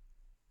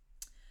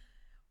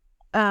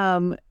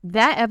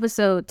 that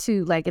episode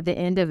too, like at the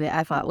end of it,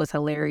 I thought was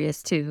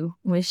hilarious too,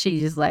 when she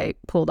just like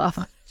pulled off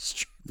on the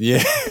street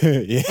Yeah,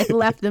 yeah. and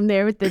left them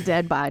there with the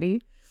dead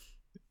body.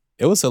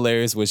 It was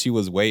hilarious when she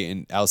was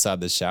waiting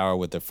outside the shower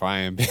with the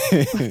frying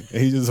pan.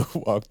 He just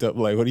walked up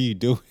like, "What are you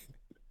doing?"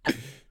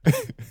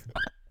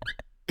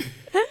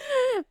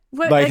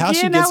 But Like, again, how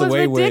she that gets was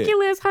away with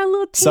ridiculous. Her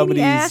little some of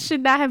teeny ass these-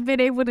 should not have been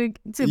able to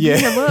Yeah.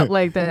 beat him up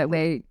like that.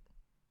 Like,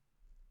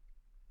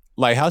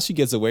 Like how she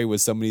gets away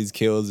with some of these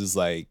kills is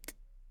like,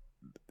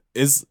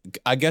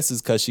 I guess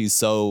it's because she's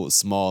so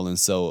small and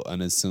so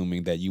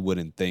unassuming that you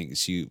wouldn't think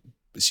she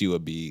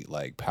would be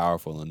like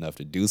powerful enough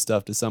to do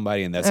stuff to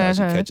somebody, and that's how she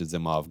catches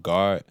them off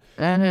guard.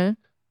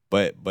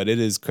 But it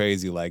is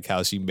crazy like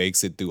how she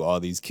makes it through all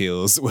these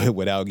kills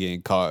without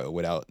getting caught,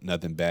 without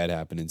nothing bad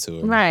happening to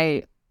her.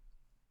 right.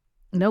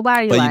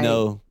 Nobody But like you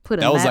know, put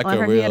a that was mat like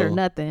on a her head or real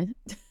nothing.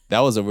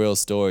 that was a real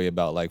story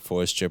about like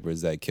 4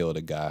 strippers that killed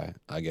a guy,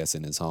 I guess,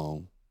 in his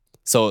home.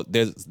 So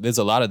there's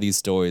a lot of these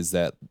stories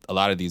that a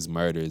lot of these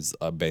murders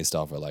are based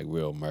off of like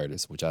real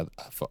murders, which I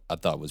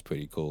thought was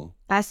pretty cool.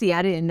 I see.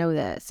 I didn't know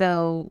that.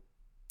 So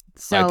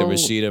Like the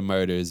Rashida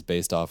murder is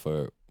based off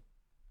of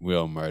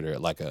real murder.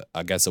 Like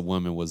I guess a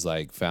woman was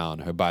like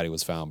found, her body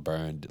was found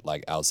burned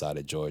like outside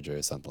of Georgia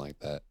or something like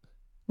that.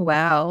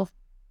 wow.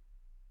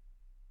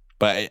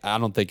 But I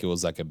don't think it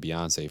was like a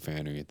Beyonce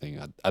fan or anything.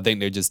 I think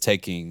they're just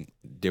taking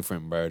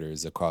different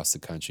murders across the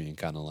country and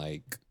kind of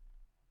like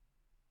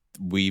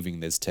weaving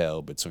this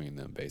tale between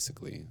them,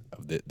 basically,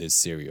 of this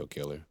serial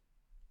killer.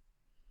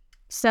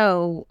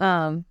 So,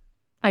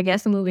 I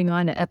guess moving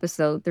on to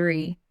episode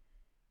 3.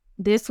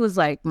 This was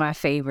like my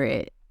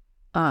favorite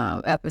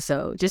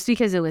episode, just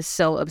because it was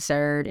so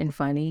absurd and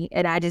funny,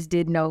 and I just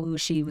didn't know who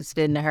she was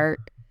fitting to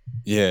hurt.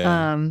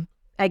 Yeah.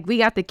 Like we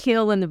got the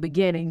kill in the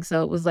beginning,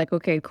 so it was like,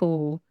 okay,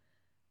 cool.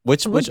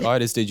 Which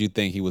artist did you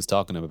think he was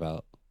talking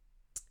about?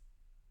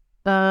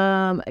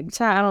 I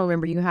don't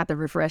remember. You have to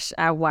refresh.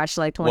 I watched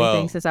like 20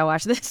 things since I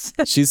watched this.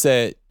 She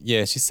said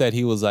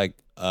he was like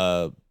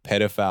a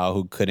pedophile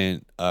who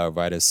couldn't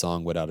write a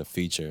song without a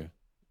feature.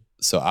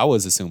 So I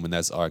was assuming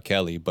that's R.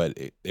 Kelly, but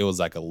it was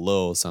like a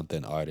Lil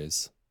something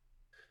artist.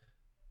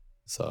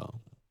 So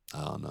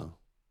I don't know.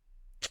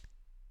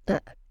 Yeah,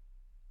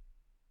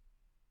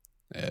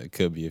 it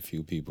could be a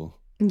few people.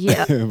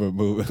 Yeah. But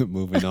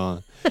moving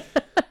on.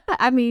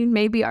 I mean,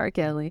 maybe R.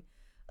 Kelly.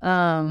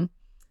 The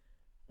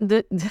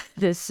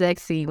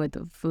sex scene with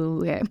the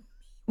food.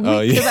 Oh,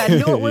 yeah. Because I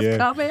knew it was Yeah.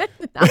 coming.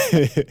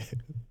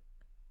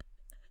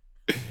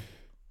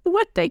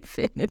 What they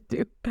finna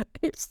do?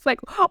 It's like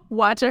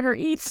watching her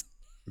eat.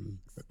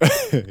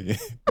 Yeah.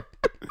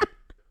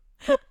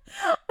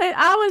 And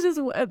I was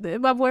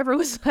just, my boyfriend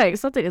was like,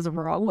 something is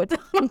wrong with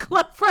Tom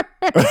Glover.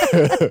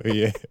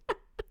 Yeah.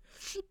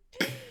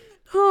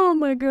 Oh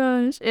my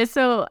gosh. And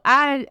so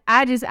I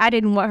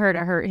didn't want her to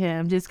hurt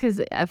him just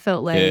because I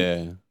felt like,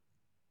 Yeah.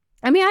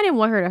 I mean, I didn't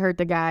want her to hurt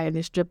the guy in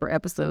the stripper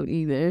episode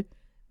either.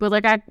 But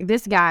like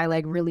this guy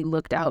like really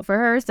looked out for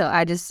her. So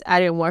I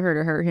didn't want her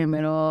to hurt him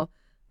at all.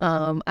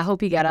 I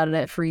hope he got out of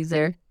that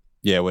freezer.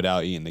 Yeah,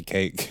 without eating the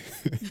cake.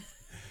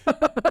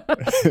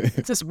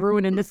 Just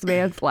ruining this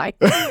man's life.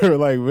 Or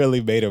like really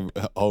made a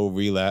whole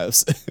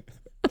relapse.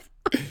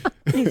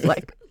 He's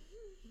like,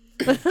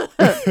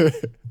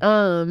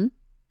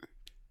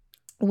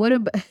 what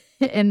about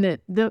and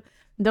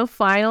the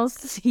final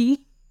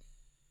scene?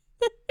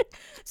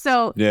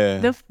 So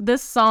Yeah. the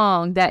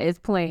song that is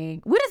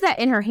playing, what is that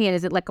in her hand?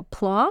 Is it like a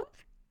plum?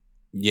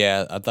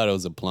 Yeah, I thought it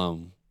was a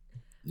plum.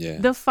 Yeah.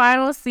 The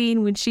final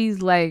scene when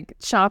she's like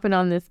chopping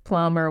on this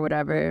plum or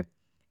whatever,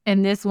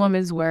 and this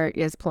woman's work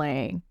is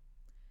playing.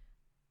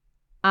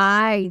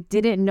 I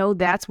didn't know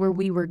that's where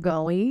we were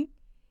going.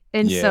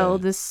 And so Yeah.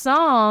 the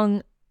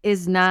song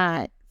is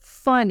not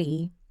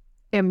funny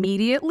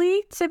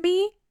immediately to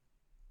me.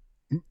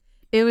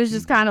 It was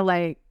just kind of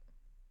like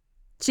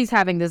she's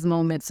having this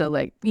moment. So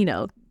like, you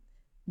know,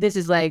 this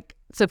is like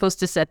supposed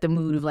to set the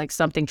mood of like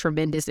something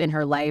tremendous in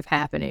her life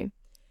happening.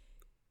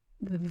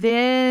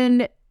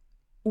 Then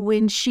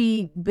when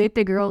she bit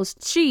the girl's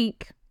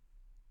cheek,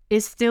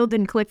 it still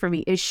didn't click for me.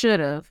 It should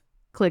have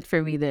clicked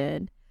for me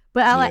then.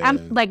 But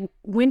I'm like,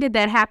 when did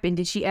that happen?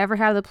 Did she ever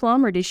have the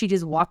plum, or did she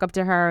just walk up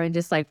to her and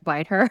just like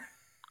bite her?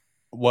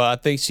 Well, I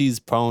think she's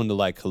prone to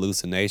like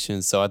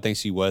hallucinations. So I think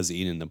she was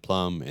eating the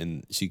plum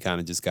and she kind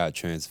of just got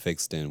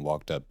transfixed and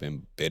walked up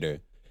and bit her.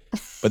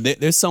 But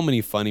there's so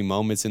many funny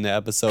moments in the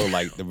episode.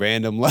 Like the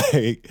random,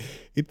 like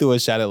he threw a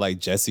shot at like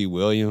Jesse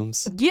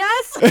Williams.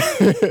 Yes.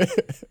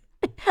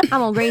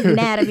 I'm on Grey's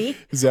Anatomy.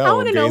 I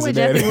want to know what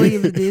Jesse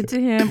Williams did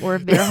to him, or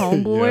if they're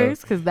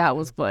homeboys, because that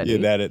was funny.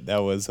 Yeah, that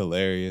was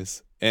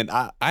hilarious. And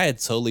I had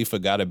totally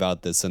forgot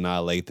about the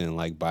Sanaa Lathan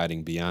like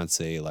biting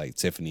Beyonce, like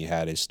Tiffany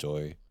Haddish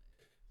story.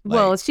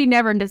 Well, she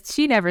never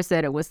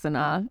said it was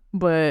Sanaa,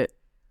 but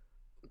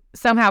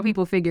somehow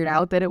people figured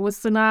out that it was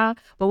Sanaa.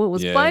 But what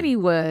was funny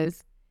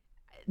was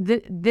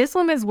this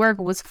woman's work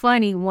was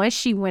funny once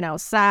she went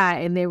outside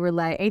and they were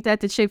like, ain't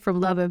that the chick from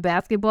Love and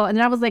Basketball?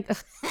 And I was like,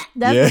 that's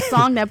the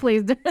song that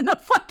plays during the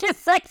fucking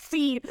sex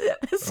scene.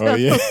 So, Oh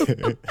yeah.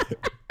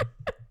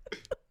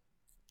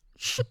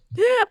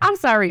 I'm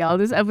sorry, y'all.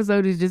 This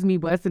episode is just me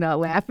busting out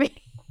laughing.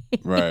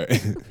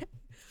 Right.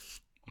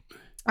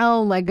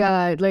 Oh my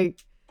God.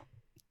 Like,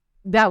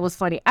 that was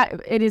funny.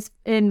 It is,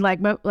 and like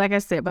I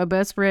said, my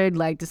best friend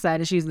like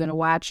decided she was gonna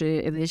watch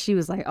it, and then she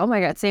was like, "Oh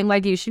my God, same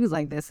like you." She was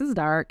like, "This is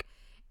dark,"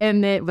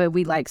 and then but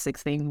we like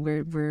 16.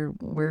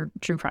 We're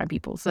true crime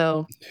people,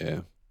 so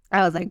Yeah.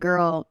 I was like,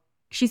 "Girl."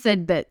 She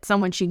said that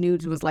someone she knew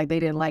was like they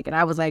didn't like it.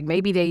 I was like,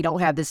 maybe they don't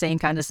have the same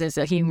kind of sense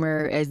of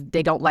humor as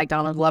they don't like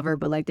Donald Glover,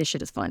 but like this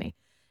shit is funny.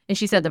 And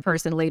she said the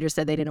person later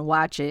said they didn't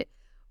watch it,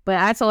 but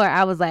I told her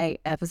I was like,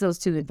 episodes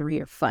 2 and 3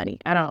 are funny.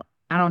 I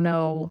don't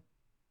know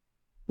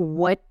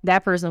what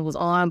that person was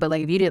on, but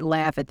like if you didn't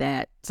laugh at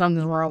that,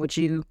 something's wrong with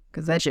you,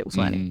 because that shit was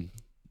funny. Mhm.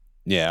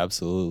 Yeah,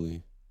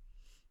 absolutely.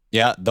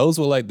 Yeah, those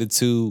were like the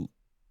 2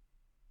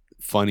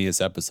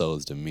 funniest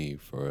episodes to me,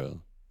 for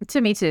real.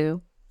 To me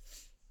too.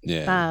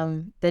 Yeah.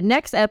 The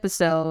next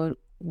episode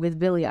with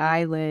Billie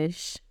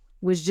Eilish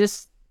was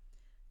just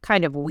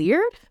kind of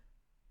weird.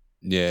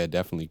 Yeah,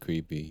 definitely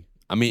creepy.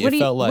 I mean, What it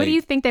felt like, what do you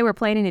think they were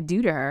planning to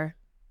do to her?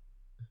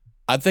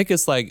 I think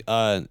it's like,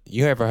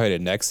 you ever heard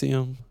of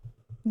Nexium?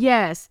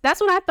 Yes, that's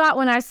what I thought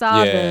when I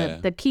saw Yeah.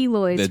 the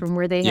keloids from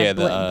where they had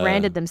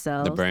branded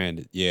themselves. The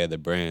brands. And It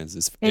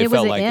it was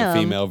felt an like M.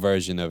 the female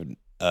version of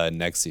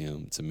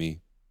Nexium to me.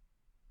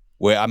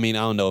 Where, I mean, I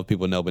don't know if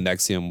people know, but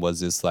Nexium was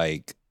this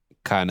like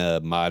kind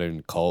of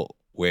modern cult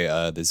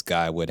where this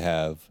guy would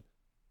have,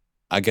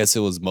 I guess it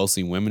was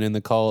mostly women in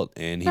the cult,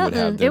 and he would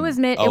have them. It was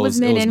men. Oh, It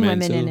was men and men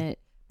women in too? it,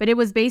 but it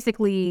was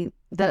basically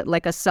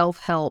like a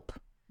self-help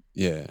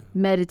Yeah.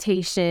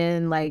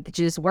 meditation, like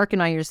just working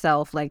on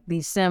yourself, like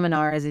these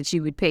seminars that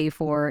you would pay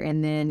for,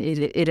 and then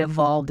it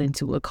evolved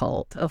into a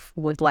cult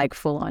with like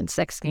full-on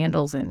sex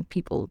scandals and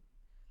people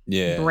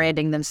Yeah.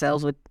 branding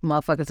themselves with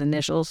motherfuckers'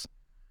 initials.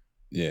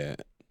 Yeah.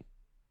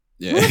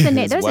 Yeah. What was the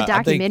name? There's Well, a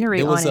I think documentary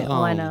there was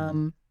on it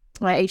on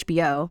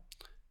HBO.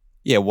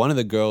 Yeah, one of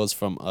the girls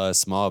from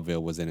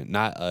Smallville was in it.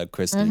 Not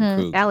Kristen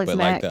Krug, Alex but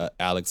Mack. like the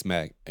Alex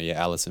Mack. Yeah,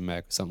 Allison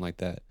Mack or something like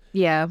that.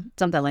 Yeah,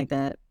 something like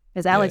that.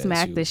 Is Alex Yeah,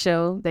 Mack she the was-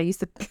 show that used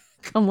to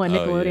come on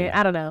Oh, Nickelodeon? yeah.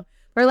 I don't know.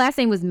 Her last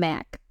name was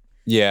Mack.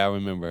 Yeah, I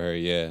remember her.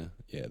 Yeah.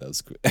 Yeah, that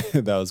was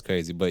that was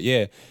crazy. But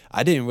yeah,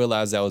 I didn't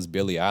realize that was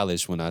Billie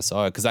Eilish when I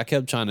saw it, because I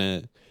kept trying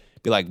to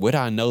be like, where do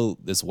I know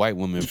this white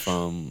woman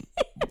from?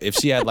 If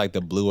she had like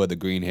the blue or the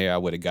green hair, I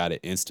would have got it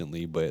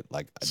instantly. But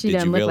like, She did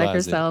doesn't you look realize like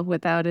herself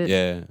without it.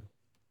 Yeah.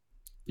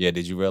 Yeah,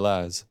 did you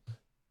realize?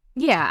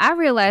 Yeah, I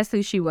realized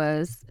who she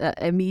was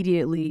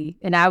immediately,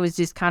 and I was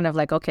just kind of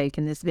like, okay,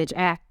 can this bitch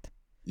act?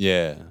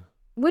 Yeah.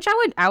 Which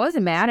I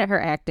wasn't mad at her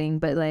acting,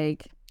 but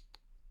like,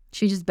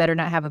 she just better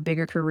not have a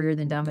bigger career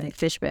than Dominic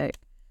Fishback.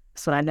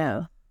 That's what I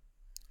know.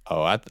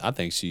 Oh, I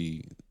think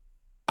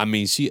I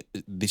mean,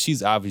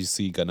 she's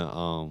obviously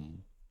gonna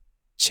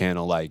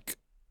channel like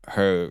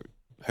her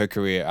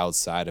career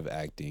outside of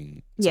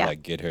acting to Yeah.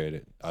 like get her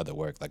to other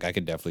work. Like, I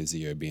could definitely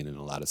see her being in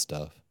a lot of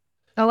stuff.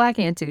 Oh, I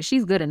can too.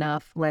 She's good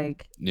enough.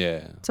 Like,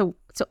 Yeah. so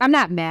I'm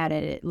not mad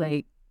at it.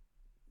 Like,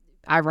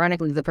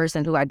 ironically, the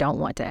person who I don't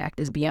want to act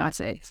is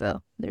Beyonce.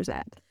 So there's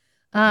that.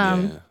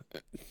 Yeah.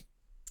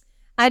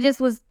 I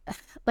just was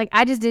like,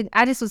 I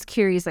just was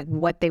curious, like,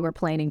 what they were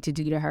planning to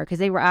do to her, because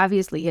they were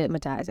obviously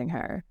hypnotizing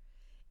her.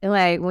 And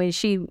like, when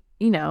she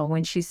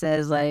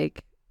says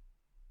like,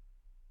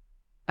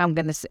 I'm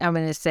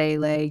gonna say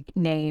like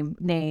name,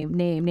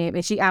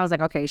 and I was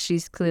like, okay,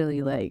 she's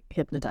clearly like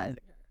hypnotizing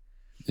her.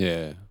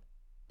 Yeah.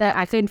 That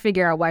I couldn't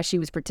figure out why she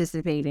was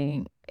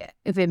participating,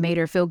 if it made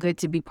her feel good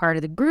to be part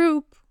of the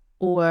group,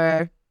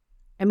 or,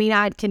 I mean,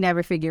 I can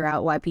never figure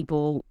out why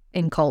people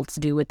in cults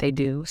do what they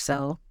do.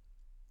 So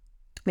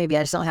maybe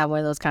I just don't have one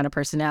of those kind of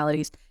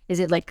personalities. Is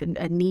it like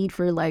a need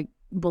for like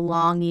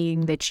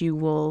belonging, that you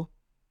will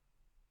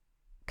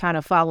kind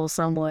of follow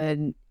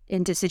someone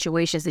into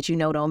situations that you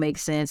know don't make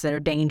sense, that are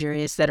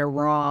dangerous, that are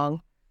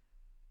wrong?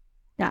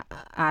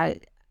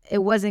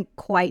 It wasn't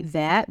quite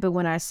that, but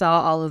when I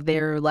saw all of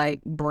their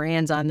like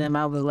brands on them,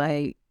 I was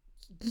like,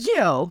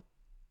 yo,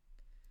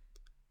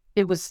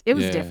 it was Yeah.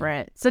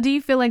 different. So do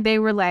you feel like they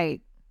were like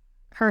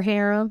her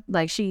harem?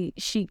 Like she,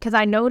 because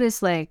I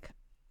noticed like,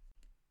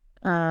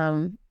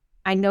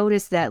 I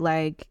noticed that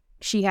like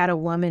she had a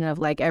woman of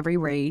like every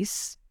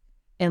race,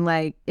 and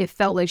like it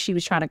felt like she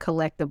was trying to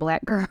collect the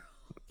black girl.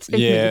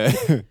 Yeah.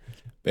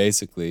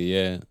 Basically,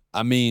 yeah.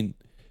 I mean,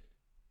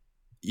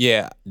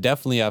 yeah,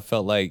 definitely I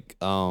felt like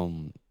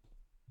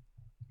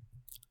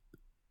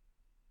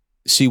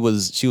she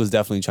was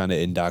definitely trying to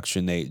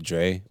indoctrinate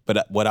Dre.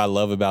 But what I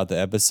love about the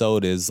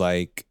episode is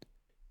like,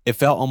 it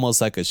felt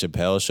almost like a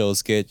Chappelle Show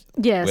sketch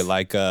Yes. with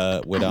like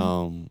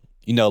you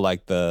know,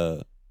 like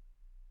the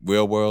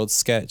Real World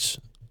sketch,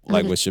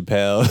 like with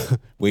Chappelle.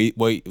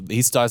 where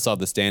he starts off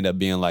the stand up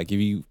being like,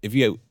 if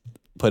you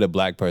put a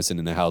black person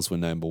in the house with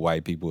nothing but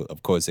white people,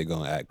 of course they're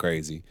gonna act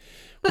crazy.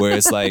 Where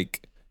it's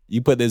like,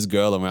 you put this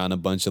girl around a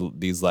bunch of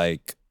these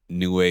like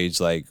new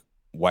age like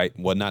white,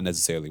 well, not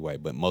necessarily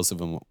white, but most of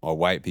them are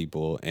white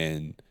people,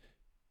 and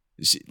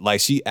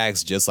she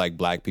acts just like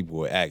black people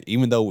would act,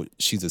 even though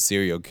she's a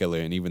serial killer,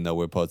 and even though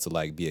we're supposed to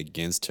like be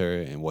against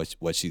her and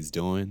what she's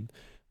doing.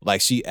 Like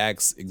she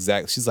acts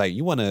exact. She's like,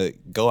 you want to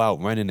go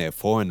out running at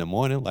 4 a.m,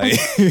 like,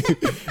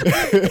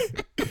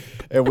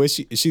 and when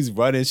she's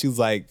running, she's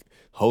like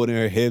holding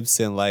her hips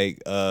and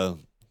like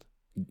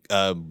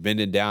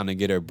bending down and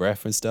get her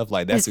breath and stuff.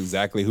 Like that's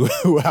exactly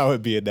who I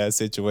would be in that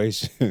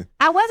situation.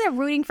 I wasn't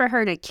rooting for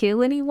her to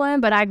kill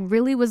anyone, but I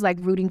really was like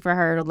rooting for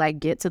her to like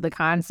get to the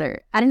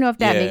concert. I don't know if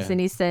that makes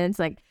any sense.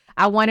 Like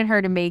I wanted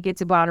her to make it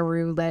to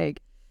Bonnaroo,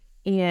 like,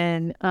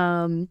 and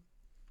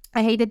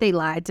I hate that they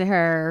lied to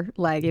her,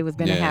 like it was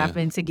gonna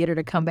happen to get her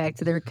to come back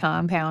to their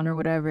compound or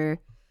whatever.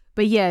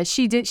 But yeah,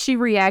 she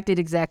reacted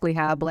exactly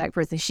how a black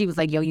person. She was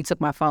like, yo, you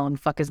took my phone.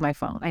 Fuck is my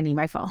phone? I need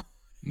my phone.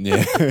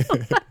 Yeah.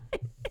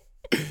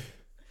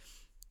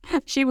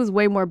 She was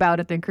way more about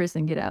it than Chris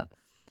in Get Out.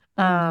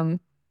 Yeah.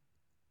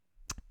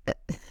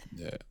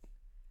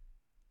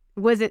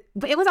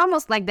 It was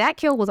almost like that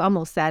kill was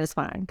almost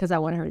satisfying because I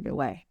wanted her to get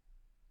away.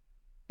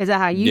 Is that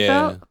how you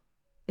felt?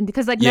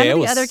 Because like none of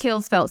the other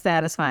kills felt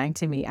satisfying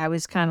to me. I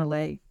was kind of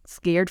like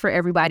scared for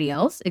everybody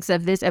else,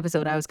 except this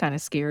episode I was kind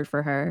of scared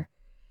for her.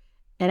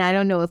 And I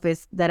don't know if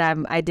it's that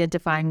I'm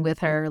identifying with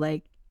her,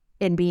 like,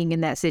 and being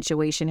in that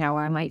situation, how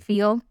I might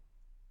feel.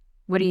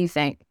 What do you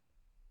think?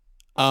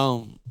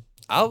 I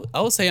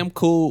would say I'm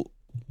cool.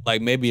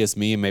 Like maybe it's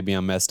me and maybe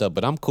I'm messed up,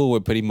 but I'm cool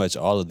with pretty much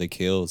all of the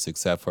kills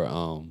except for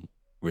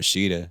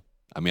Rashida.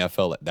 I mean, I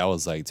felt like that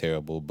was like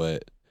terrible,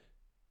 but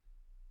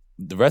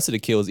the rest of the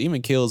kills,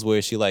 even kills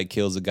where she like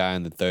kills a guy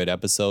in the 3rd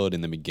episode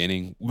in the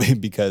beginning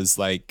because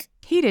like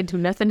he didn't do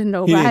nothing to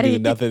nobody. He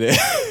didn't do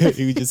nothing.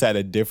 He just had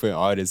a different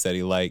artist that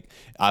he liked.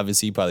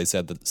 Obviously, he probably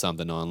said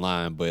something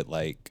online, but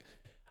like,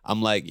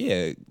 I'm like,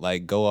 yeah,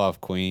 like go off,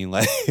 Queen.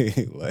 Like,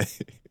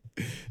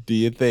 do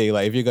your thing.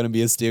 Like, if you're gonna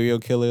be a serial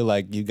killer,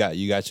 like you got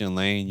your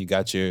lane, you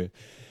got your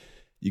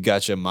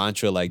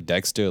mantra, like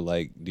Dexter.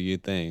 Like, do your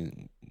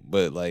thing.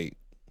 But like,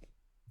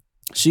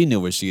 she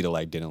knew Rashida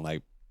like didn't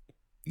like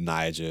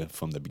Nyjah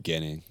from the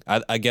beginning.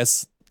 I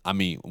guess. I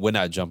mean, we're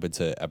not jumping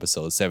to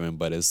episode 7,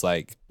 but it's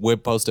like we're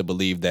supposed to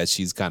believe that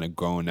she's kind of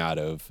grown out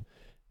of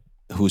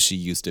who she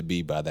used to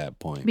be by that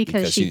point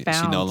because she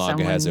no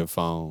longer has her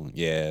phone.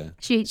 Yeah,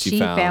 she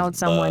found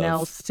someone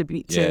else to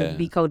be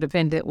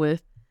codependent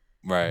with.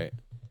 Right.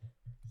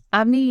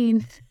 I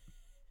mean,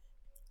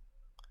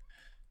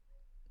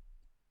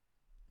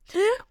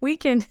 we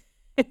can.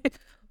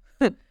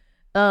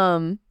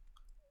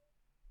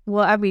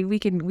 Well, I mean, we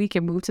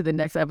can move to the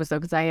next episode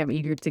because I am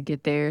eager to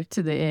get there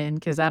to the end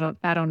because I don't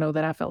know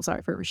that I felt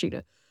sorry for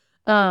Rashida.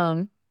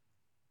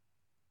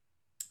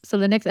 So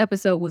the next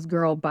episode was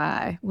Girl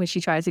Bye when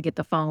she tries to get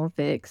the phone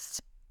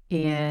fixed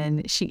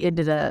and she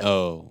ended up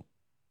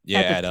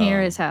at the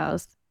parents'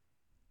 house.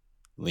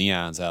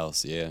 Leon's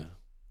house, yeah.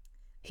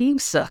 He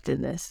sucked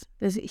in this.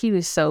 He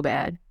was so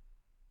bad.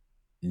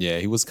 Yeah,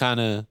 he was kind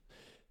of.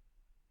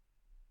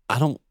 I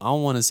don't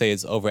want to say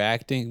it's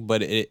overacting,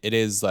 but it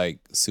is like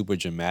super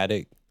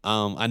dramatic.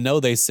 I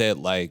know they said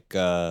like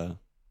the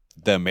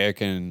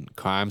American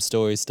Crime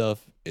Story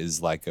stuff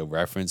is like a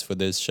reference for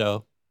this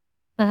show.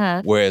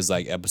 Whereas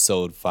like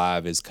episode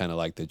 5 is kind of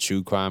like the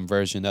true crime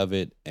version of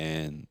it,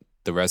 and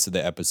the rest of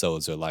the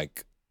episodes are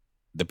like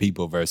the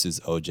People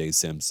versus O.J.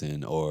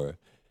 Simpson or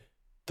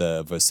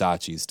the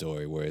Versace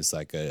story, where it's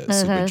like a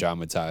super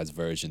dramatized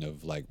version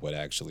of like what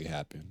actually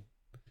happened.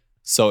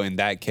 So in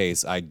that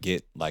case, I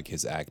get like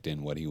his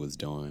acting, what he was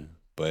doing.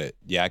 But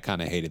yeah, I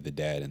kind of hated the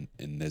dad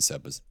in this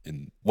episode.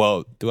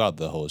 Well, throughout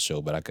the whole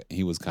show, but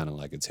he was kind of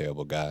like a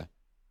terrible guy.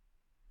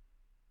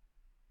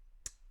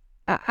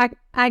 I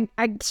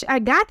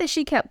got that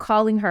she kept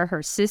calling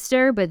her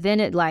sister, but then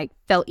it like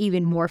felt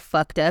even more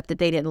fucked up that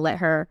they didn't let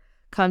her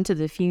come to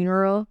the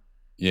funeral.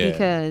 Yeah.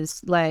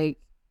 Because like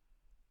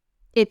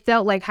it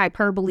felt like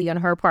hyperbole on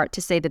her part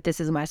to say that this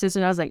is my sister.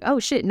 And I was like, oh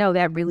shit, no,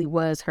 that really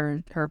was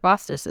her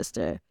foster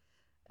sister.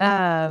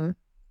 And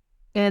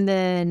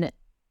then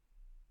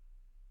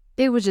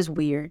it was just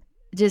weird.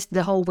 Just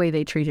the whole way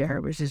they treated her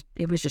was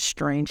just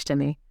strange to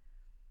me.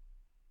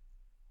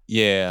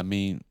 Yeah, I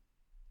mean,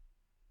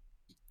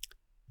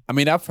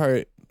 I've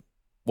heard.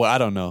 Well, I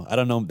don't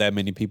know that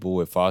many people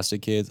with foster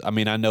kids. I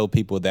mean, I know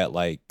people that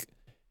like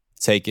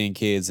take in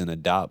kids and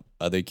adopt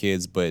other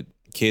kids, but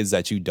kids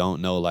that you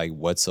don't know like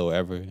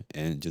whatsoever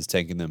and just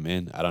taking them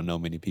in. I don't know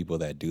many people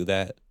that do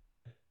that.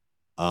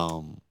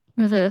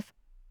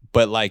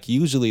 But like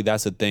usually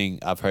that's a thing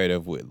I've heard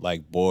of with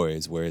like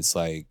boys, where it's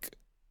like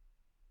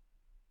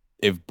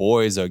if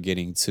boys are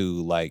getting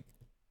too like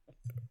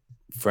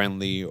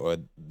friendly or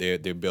they're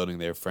building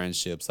their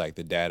friendships, like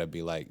the dad will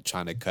be like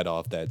trying to cut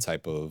off that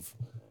type of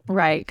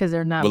right, because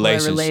they're not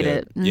blood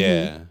related.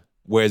 Yeah.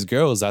 Whereas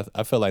girls,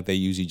 I feel like they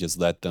usually just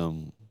let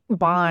them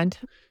bond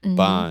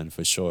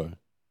for sure.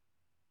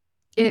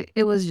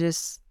 It was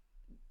just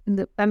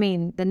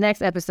the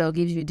next episode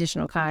gives you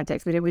additional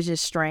context, but it was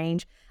just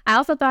strange. I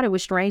also thought it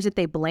was strange that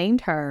they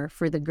blamed her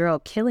for the girl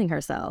killing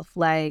herself,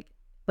 like,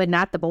 but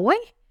not the boy.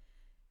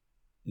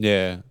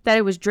 Yeah. That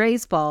it was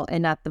Dre's fault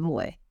and not the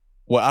boy.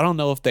 Well, I don't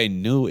know if they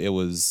knew it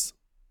was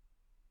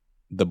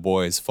the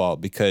boy's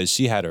fault because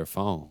she had her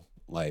phone.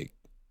 Like,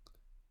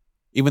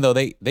 even though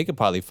they could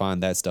probably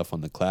find that stuff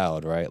on the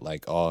cloud, right?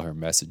 Like all her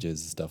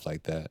messages and stuff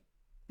like that.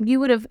 You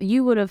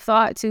would have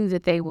thought too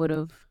that they would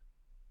have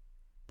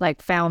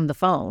like found the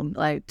phone,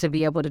 like to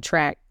be able to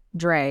track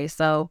Dre.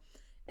 So,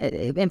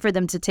 and for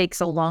them to take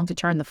so long to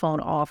turn the phone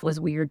off was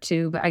weird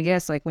too. But I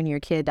guess like when your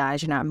kid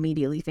dies, you're not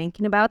immediately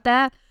thinking about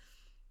that.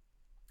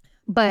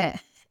 But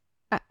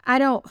I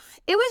don't.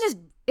 It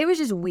was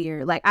just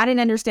weird. Like I didn't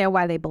understand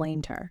why they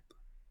blamed her.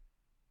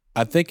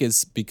 I think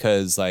it's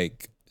because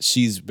like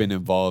she's been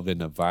involved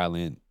in a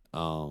violent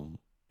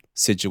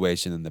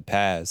situation in the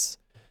past,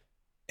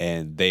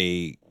 and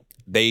they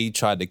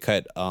tried to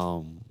cut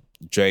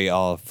Dre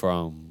off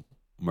from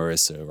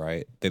Marissa,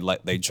 right?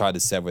 They tried to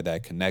sever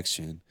that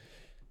connection,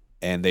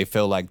 and they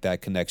feel like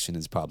that connection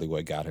is probably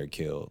what got her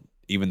killed,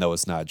 even though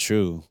it's not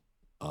true.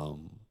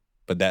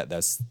 But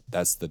that's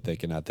the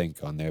thinking, I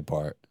think, on their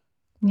part.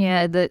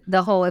 Yeah,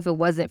 the whole if it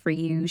wasn't for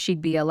you,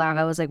 she'd be alive.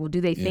 I was like, well, do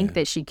they think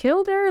that she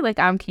killed her? Like,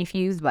 I'm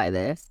confused by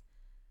this.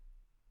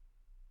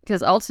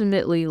 Because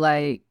ultimately,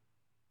 like,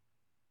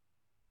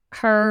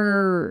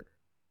 her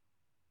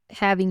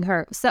having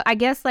her... So I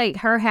guess, like,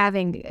 her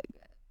having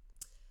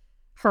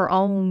her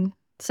own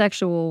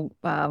sexual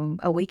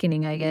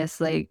awakening, I guess,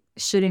 like,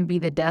 shouldn't be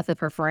the death of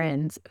her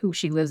friends who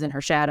she lives in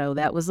her shadow.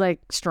 That was, like,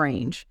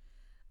 strange.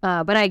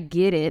 But I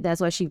get it.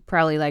 That's why she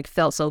probably like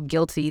felt so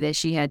guilty that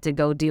she had to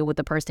go deal with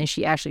the person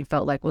she actually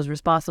felt like was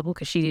responsible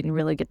because she didn't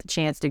really get the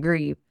chance to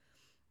grieve.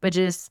 But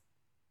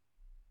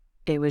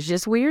it was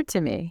just weird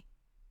to me.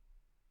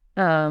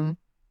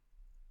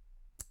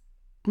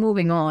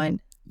 Moving on.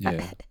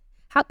 Yeah.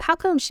 How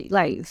come she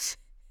like?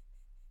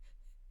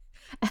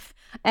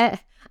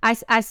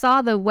 I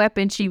saw the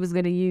weapon she was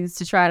gonna use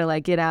to try to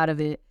like get out of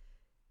it.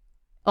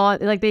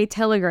 Like they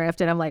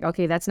telegraphed it. I'm like,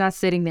 okay, that's not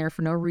sitting there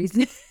for no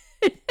reason.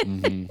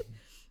 Mm-hmm.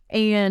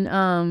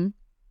 And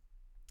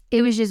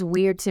it was just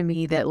weird to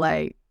me that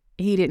like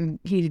he didn't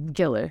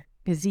kill her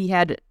because he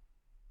had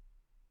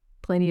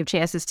plenty of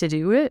chances to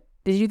do it.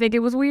 Did you think it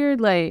was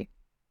weird? Like,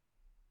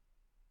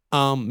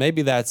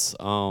 maybe that's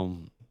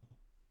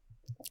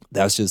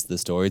just the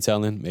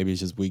storytelling. Maybe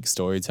it's just weak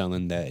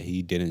storytelling that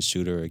he didn't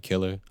shoot her or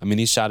kill her. I mean,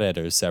 he shot at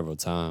her several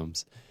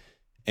times,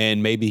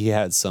 and maybe he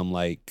had some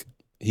like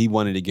he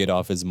wanted to get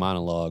off his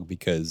monologue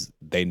because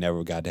they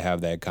never got to have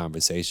that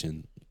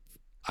conversation.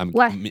 I'm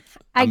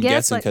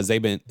guessing because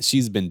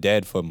she's been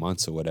dead for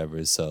months or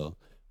whatever, so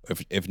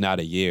if not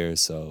a year,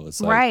 so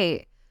it's like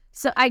right.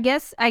 So I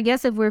guess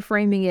if we're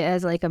framing it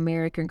as like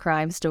American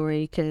Crime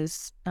Story,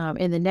 because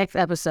in the next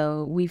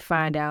episode we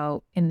find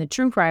out in the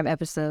true crime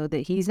episode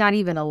that he's not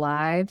even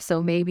alive.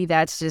 So maybe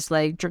that's just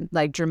like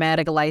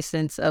dramatic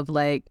license of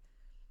like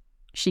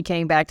she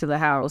came back to the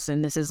house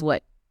and this is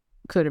what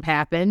could have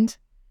happened.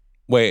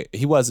 Wait,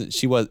 he wasn't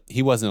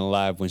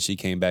alive when she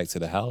came back to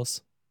the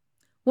house?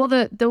 Well,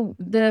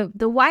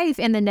 the wife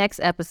in the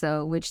next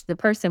episode, which the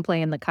person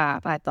playing the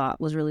cop, I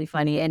thought was really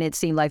funny, and it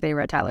seemed like they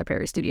were at Tyler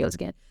Perry Studios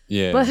again.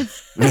 Yeah.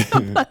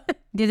 But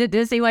did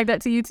it seem like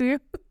that to you too?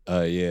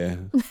 Yeah.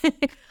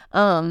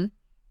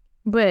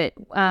 But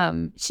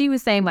she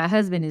was saying my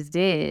husband is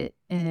dead,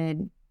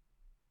 and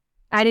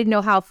I didn't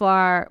know how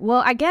far.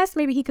 Well, I guess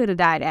maybe he could have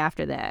died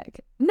after that.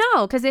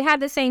 No, because it had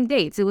the same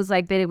dates. It was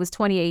like that. It was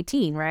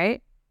 2018,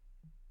 right?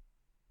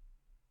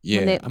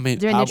 Yeah.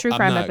 During the true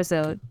crime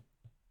episode.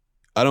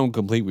 I don't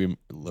completely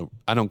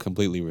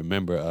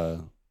remember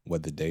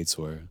what the dates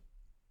were,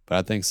 but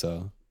I think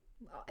so.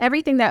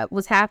 Everything that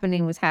was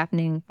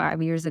happening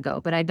 5 years ago,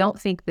 but I don't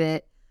think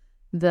that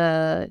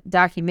the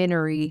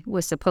documentary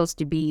was supposed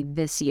to be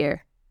this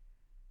year.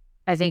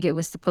 I think it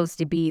was supposed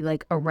to be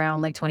like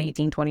around like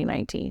 2018,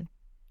 2019.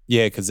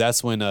 Yeah, because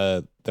that's when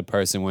the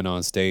person went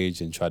on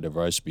stage and tried to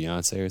rush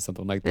Beyonce or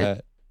something like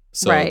that.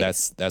 So right.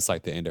 that's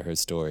like the end of her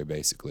story,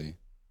 basically.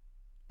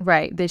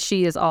 Right, that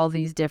she is all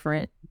these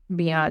different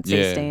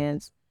Beyonce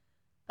stands.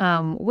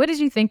 What did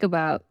you think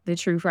about the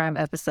true crime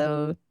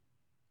episode?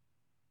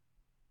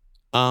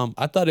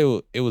 I thought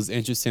it was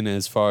interesting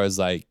as far as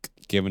like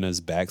giving us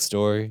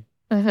backstory.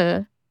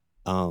 Uh-huh.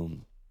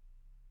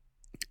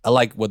 I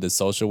like what the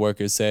social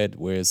worker said,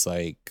 where it's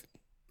like,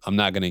 I'm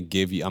not gonna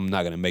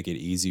make it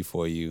easy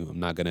for you. I'm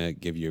not gonna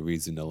give you a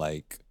reason to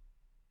like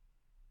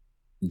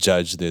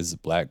judge this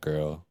black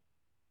girl.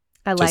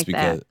 I like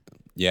that.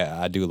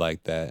 Yeah, I do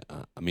like that.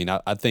 I mean,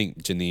 I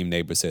think Janine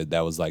Neighbor said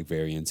that was like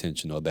very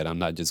intentional, that I'm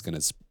not just going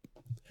to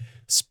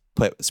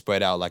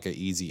spread out like an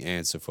easy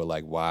answer for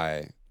like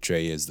why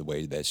Dre is the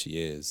way that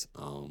she is.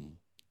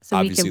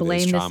 So we can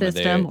blame the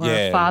system or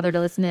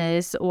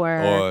fatherlessness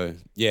or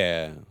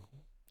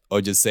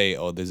just say,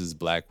 oh, this is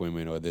black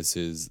women or this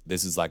is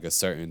like a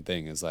certain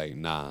thing. It's like,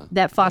 nah.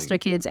 That foster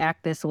kids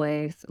act this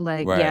way.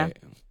 Like, right. Yeah.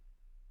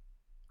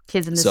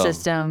 Kids in the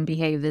system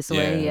behave this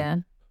way, yeah.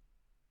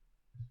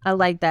 I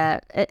like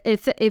that.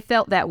 It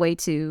felt that way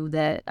too.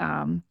 That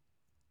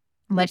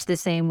much the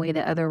same way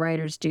that other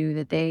writers do.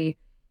 That they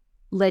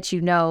let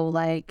you know,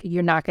 like,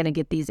 you're not going to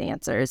get these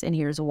answers, and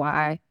here's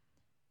why.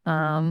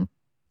 In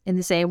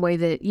the same way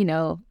that, you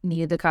know,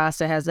 Nia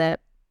DaCosta has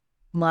that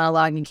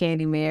monologue in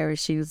Candyman where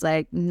she was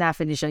like, not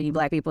finna show you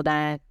black people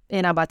dying,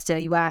 and I'm about to tell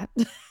you why.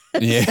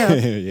 Yeah, So,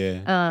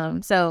 yeah.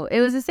 So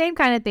it was the same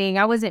kind of thing.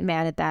 I wasn't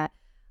mad at that.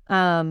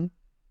 I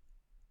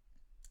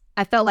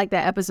felt like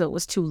that episode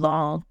was too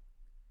long.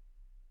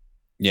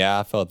 Yeah,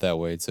 I felt that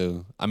way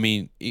too. I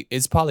mean,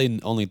 it's probably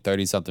only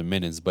 30 something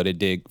minutes, but it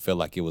did feel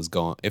like it was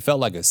going. It felt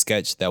like a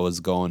sketch that was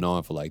going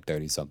on for like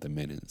 30 something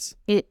minutes.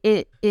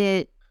 It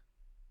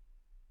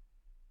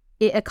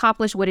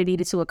accomplished what it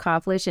needed to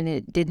accomplish, and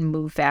it didn't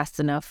move fast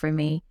enough for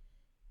me.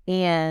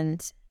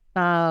 And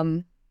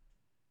I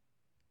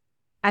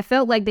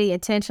felt like they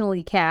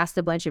intentionally cast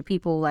a bunch of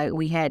people like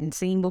we hadn't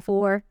seen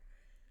before.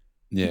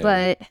 Yeah.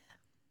 But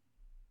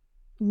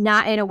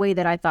not in a way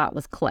that I thought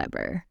was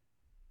clever,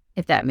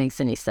 if that makes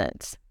any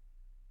sense.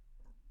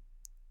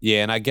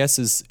 Yeah, and I guess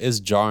it's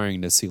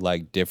jarring to see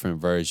like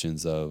different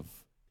versions of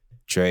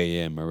Dre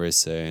and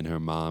Marissa and her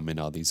mom and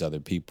all these other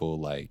people,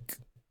 like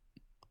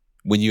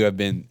when you have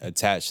been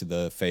attached to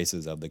the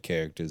faces of the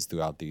characters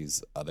throughout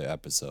these other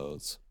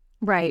episodes.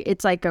 Right.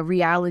 It's like a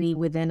reality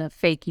within a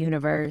fake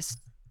universe.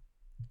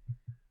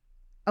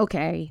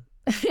 Okay.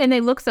 And they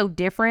look so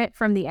different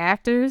from the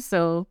actors,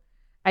 so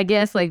I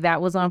guess like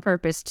that was on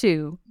purpose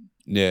too.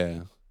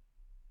 Yeah.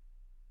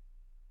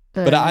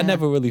 But I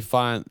never really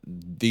find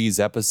these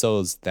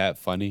episodes that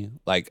funny.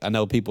 Like, I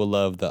know people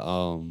love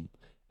the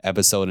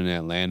episode in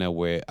Atlanta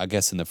where, I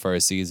guess in the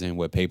first season,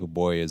 where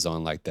Paperboy is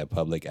on like that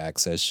public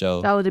access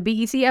show. Oh, the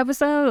BET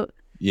episode?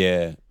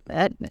 Yeah.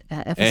 That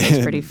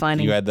episode's pretty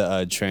funny. You had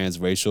the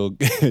transracial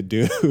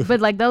dude.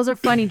 But like those are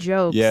funny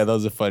jokes. Yeah,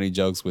 those are funny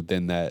jokes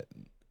within that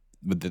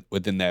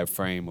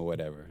frame or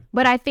whatever.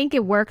 But I think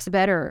it works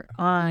better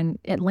on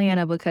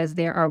Atlanta because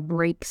there are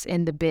breaks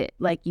in the bit.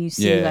 Like you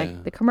see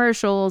like the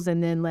commercials,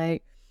 and then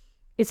like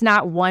it's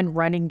not one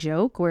running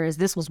joke, whereas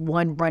this was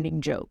one running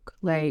joke.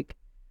 Like,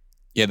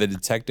 yeah, the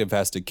detective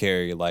has to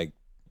carry like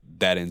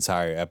that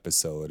entire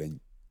episode, and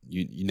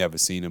you never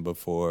seen him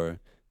before.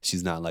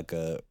 She's not like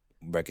a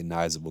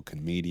recognizable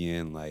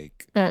comedian,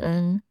 like.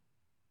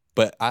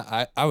 But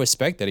I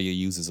respect that he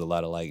uses a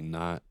lot of like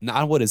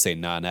I wouldn't say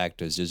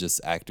non-actors, just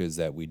actors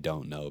that we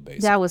don't know,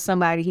 basically. That was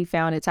somebody he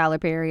found at Tyler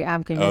Perry.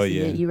 I'm convinced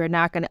that you are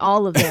not going to,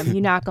 all of them,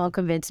 you're not going to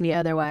convince me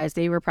otherwise.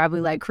 They were probably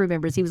like crew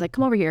members. He was like,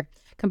 come over here,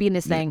 come be in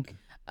this thing.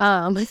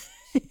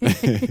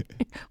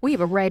 We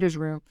have a writer's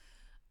room.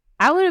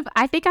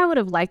 I think I would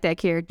have liked that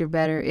character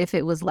better if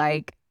it was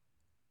like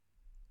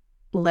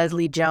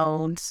Leslie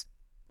Jones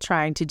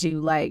trying to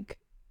do like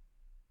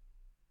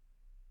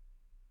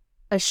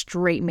a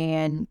straight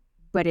man,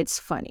 but it's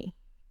funny.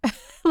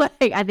 Like,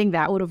 I think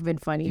that would have been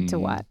funny to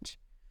watch.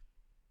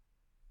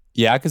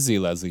 Yeah, I could see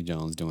Leslie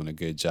Jones doing a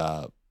good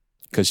job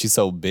because she's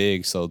so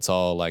big, so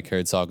tall. Like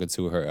her talking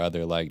to her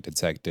other like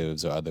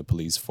detectives or other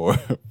police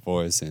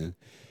force, and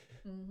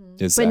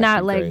just but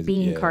not like crazy.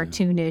 being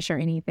cartoonish or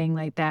anything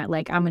like that.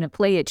 Like, I'm gonna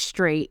play it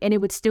straight, and it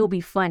would still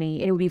be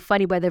funny. It would be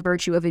funny by the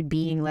virtue of it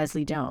being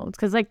Leslie Jones,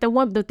 because like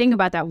the thing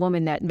about that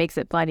woman that makes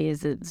it funny is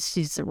that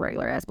she's a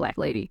regular ass black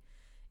lady.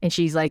 And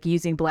she's like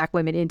using black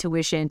women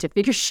intuition to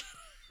figure shit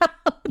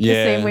out the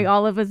same way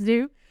all of us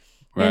do.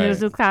 Right. And it was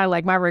just kind of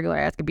like, my regular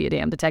ass could be a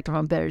damn detective.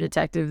 I'm a better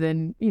detective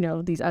than, you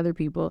know, these other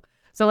people.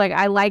 So like,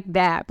 I like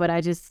that, but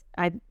I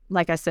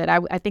like I said,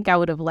 I think I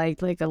would have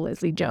liked like a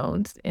Leslie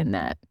Jones in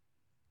that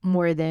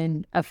more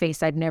than a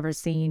face I'd never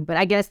seen. But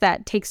I guess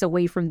that takes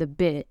away from the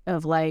bit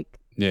of like,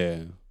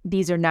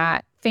 these are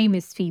not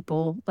famous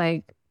people,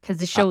 like, because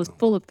the show is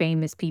full of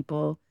famous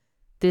people.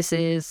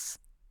 These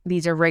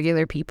are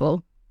regular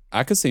people.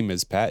 I could see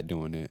Miss Pat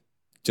doing it,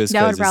 just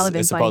because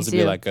it's supposed to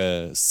be like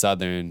a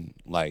Southern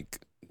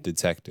like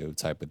detective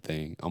type of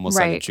thing, almost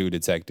like a True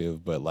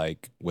Detective, but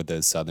like with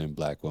a Southern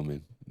black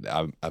woman.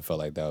 I felt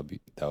like that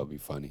would be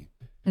funny.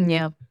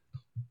 Yeah.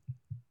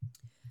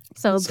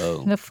 So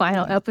the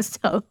final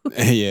episode.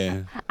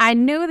 Yeah. I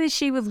knew that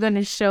she was going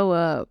to show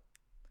up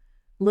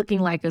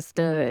looking like a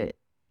stud,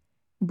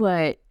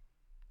 but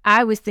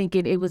I was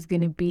thinking it was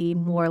going to be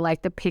more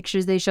like the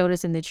pictures they showed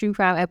us in the True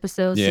Crime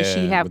episodes. Yeah, so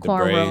she'd have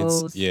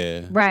cornrows.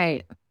 Yeah.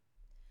 Right.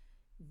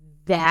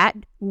 That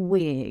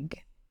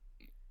wig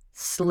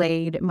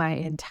slayed my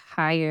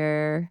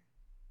entire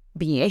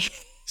being.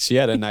 She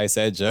had a nice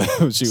edge up.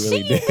 She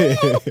really did.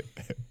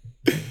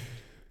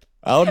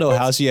 I don't know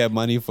how she had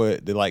money to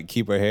like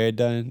keep her hair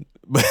done.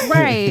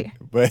 Right.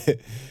 But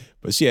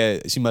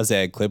she must have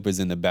had clippers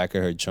in the back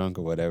of her trunk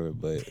or whatever,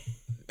 but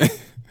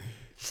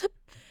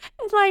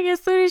it's like as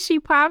soon as she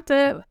popped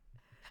up,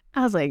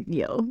 I was like,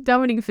 yo,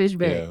 Dominique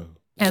Fishback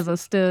as a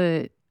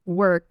stud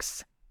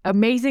works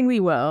amazingly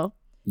well.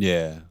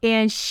 Yeah.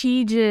 And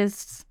she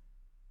just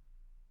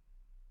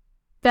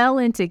fell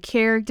into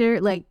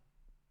character. Like,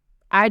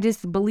 I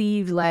just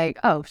believed like,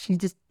 oh, she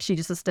just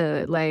a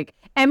stud. Like,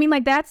 I mean,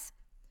 like that's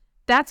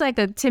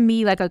like to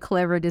me like a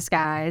clever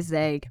disguise.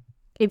 Like,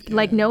 If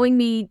like knowing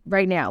me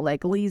right now,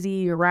 like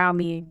Leezy around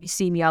me, you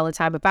see me all the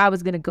time. If I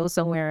was gonna go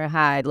somewhere and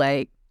hide,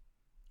 like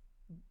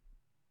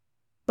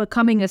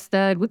becoming a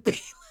stud would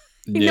be,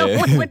 no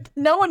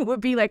one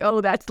would be like,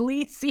 oh, that's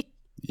Leezy.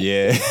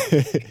 Yeah.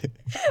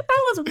 That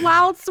was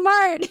wild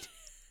smart.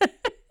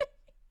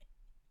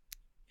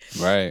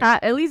 Right.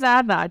 At least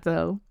I thought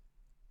so.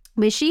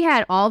 But she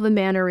had all the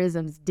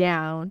mannerisms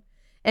down.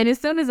 And as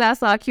soon as I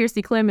saw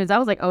Kiersey Clemons, I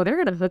was like, oh, they're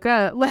going to hook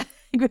up.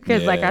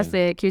 Because like I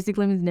said, Kiersey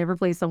Clemons never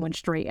plays someone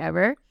straight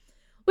ever.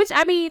 Which,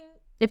 I mean,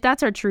 if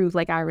that's her truth,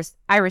 like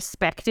I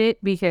respect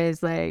it,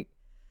 because like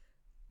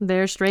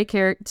there are straight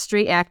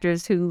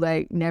actors who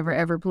like never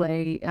ever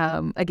play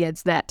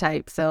against that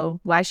type. So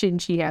why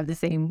shouldn't she have the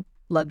same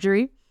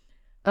luxury?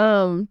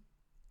 But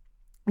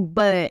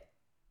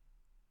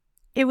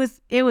it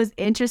was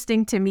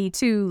interesting to me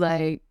too,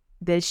 like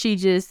that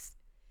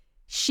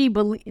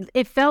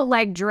it felt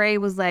like Dre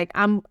was like,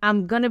 I'm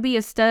gonna be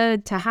a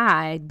stud to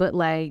hide, but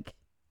like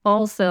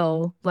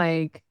also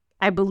like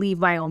I believe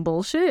my own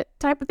bullshit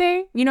type of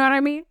thing. You know what I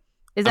mean?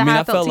 Is that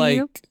how it felt to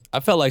you? I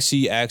felt like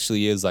she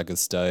actually is like a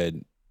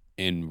stud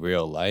in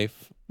real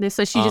life.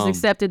 So she just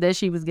accepted that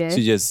she was gay.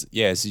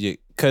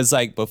 Because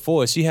like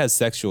before she has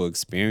sexual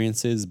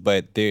experiences,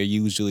 but they're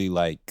usually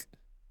like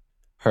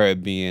her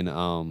being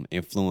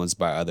influenced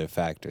by other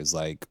factors.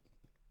 Like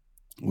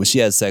when she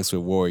has sex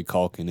with Rory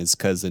Culkin, it's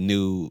because a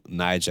new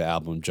Nyjah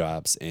album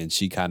drops and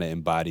she kind of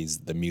embodies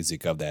the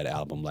music of that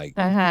album, like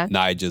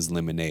Nyjah's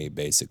Lemonade,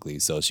 basically.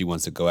 So she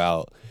wants to go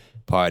out,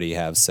 party,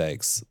 have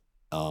sex,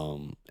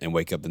 and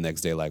wake up the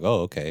next day like,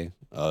 oh, okay,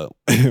 oh,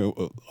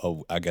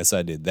 I guess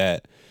I did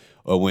that.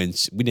 Or when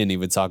we didn't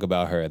even talk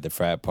about her at the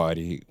frat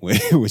party when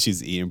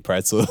she's eating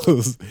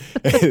pretzels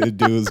and the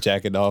dude's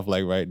jacking off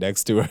like right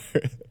next to her.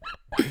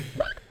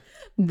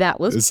 That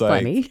was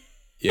funny. Like,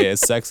 yeah,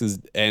 sex is,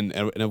 and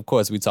of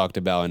course we talked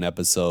about in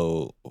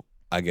episode,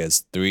 I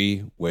guess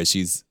 3, where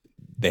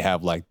they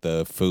have like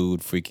the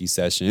food freaky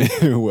session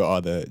with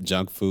all the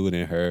junk food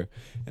and her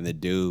and the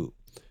dude.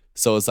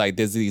 So it's like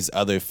there's these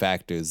other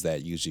factors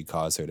that usually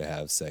cause her to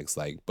have sex,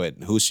 like, but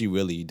who she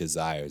really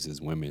desires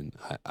is women,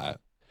 I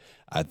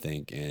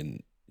think.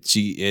 And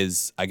she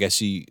is, I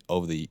guess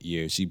over the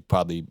years, she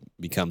probably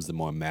becomes the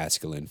more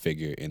masculine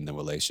figure in the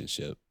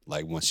relationship,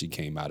 like once she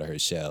came out of her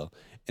shell.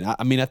 And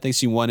I mean, I think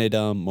she wanted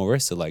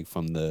Marissa, like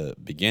from the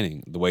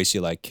beginning, the way she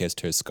like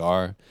kissed her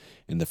scar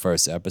in the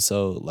first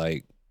episode.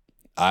 Like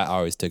I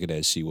always took it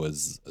as she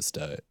was a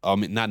stud. I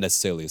mean, not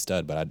necessarily a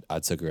stud, but I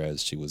took her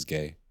as she was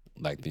gay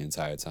like the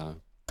entire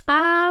time.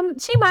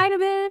 She might have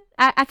been.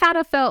 I kind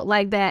of felt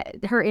like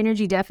that. Her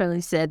energy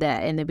definitely said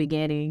that in the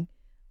beginning.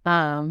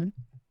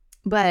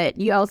 But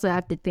you also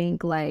have to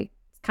think like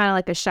kind of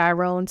like a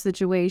Chiron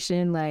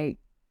situation. Like,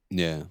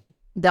 yeah,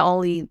 the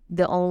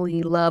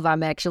only love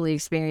I'm actually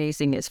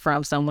experiencing is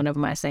from someone of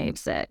my same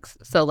sex.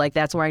 So like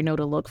that's where I know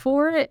to look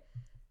for it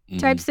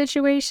type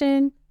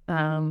situation.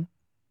 I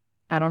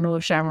don't know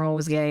if Chiron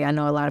was gay. I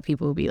know a lot of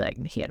people would be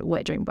like, he had a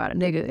wet dream about a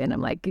nigga, and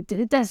I'm like,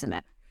 it doesn't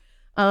matter.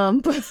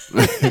 But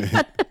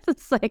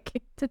it's like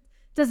it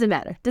doesn't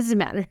matter.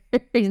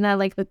 He's not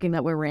like hooking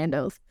up with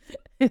randos.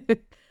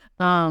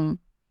 Not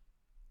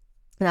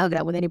hooking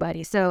up with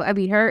anybody. So I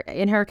mean,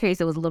 in her case,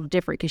 it was a little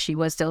different because she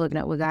was still hooking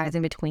up with guys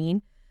in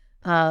between.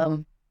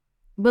 But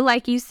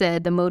like you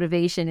said, the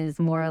motivation is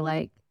more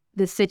like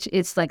it's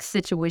like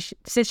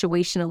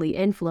situationally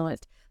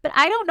influenced. But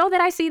I don't know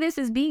that I see this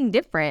as being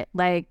different.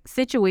 Like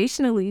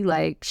situationally,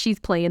 like she's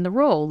playing the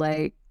role.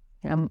 Like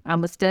I'm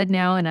a stud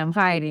now and I'm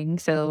hiding.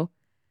 So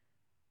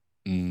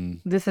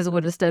this is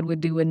what a stud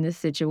would do in this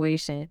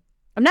situation.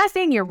 I'm not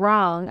saying you're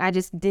wrong. I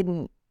just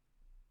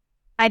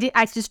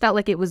felt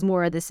like it was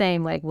more of the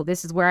same. Like, well,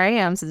 this is where I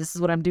am, so this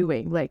is what I'm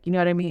doing. Like, you know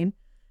what I mean?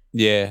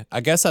 Yeah,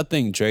 I guess I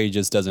think Dre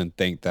just doesn't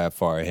think that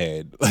far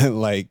ahead.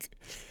 Like,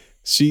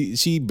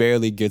 she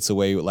barely gets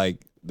away with,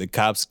 like, the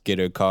cops get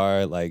her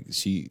car, like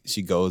she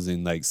goes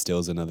and like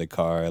steals another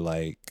car,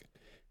 like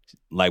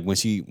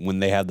when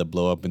they have the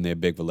blow up in their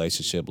big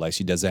relationship, like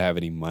she doesn't have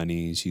any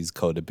money. She's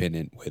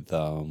codependent with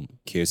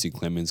Kiersey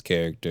Clemons'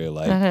 character.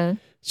 Like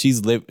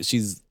she's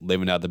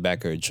living out the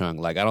back of her trunk.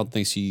 Like I don't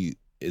think she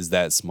is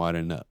that smart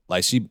enough.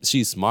 Like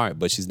she's smart,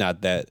 but she's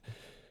not that.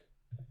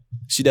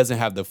 She doesn't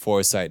have the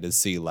foresight to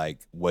see like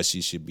what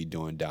she should be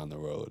doing down the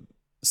road.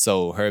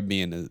 So her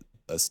being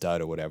a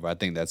stud or whatever, I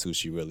think that's who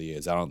she really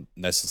is. I don't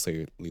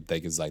necessarily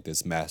think it's like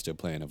this master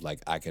plan of like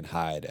I can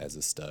hide as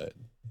a stud,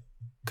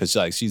 because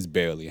like she's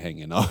barely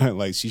hanging on.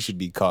 Like she should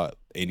be caught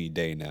any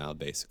day now,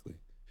 basically,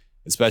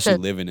 especially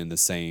living in the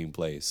same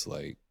place.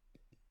 Like,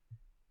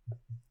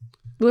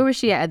 where was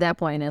she at that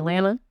point? In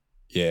Atlanta?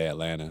 Yeah,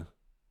 Atlanta.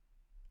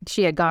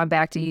 She had gone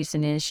back to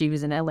Houston and she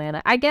was in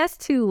Atlanta, I guess,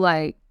 to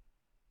like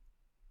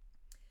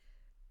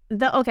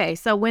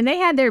so when they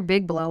had their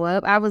big blow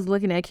up, I was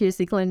looking at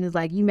Kiersey Clemons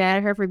like, you mad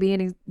at her for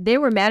they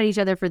were mad at each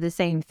other for the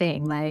same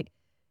thing. Like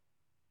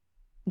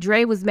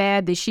Dre was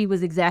mad that she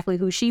was exactly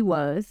who she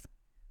was.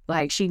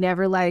 Like she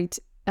never liked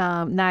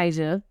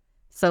Nyjah.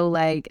 So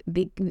like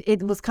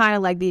it was kind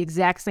of like the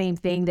exact same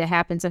thing that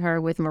happened to her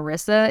with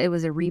Marissa. It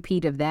was a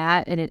repeat of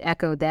that, and it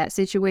echoed that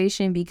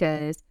situation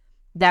because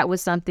that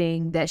was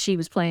something that she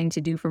was planning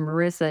to do for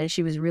Marissa, and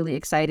she was really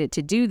excited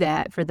to do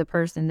that for the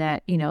person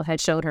that, you know,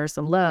 had showed her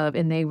some love,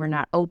 and they were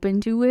not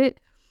open to it.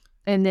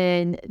 And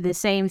then the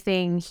same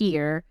thing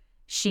here,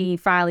 she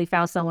finally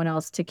found someone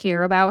else to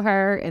care about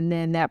her, and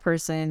then that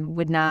person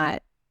would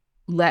not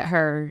let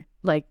her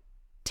like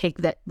take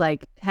that,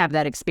 like have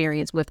that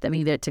experience with them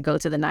either, to go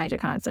to the Nyjah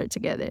concert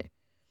together.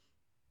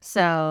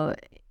 So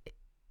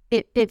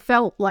it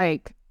felt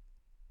like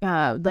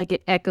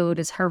it echoed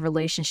as her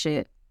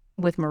relationship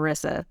with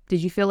Marissa.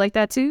 Did you feel like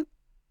that too?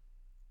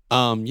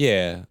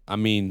 Yeah. I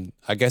mean,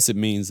 I guess it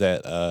means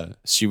that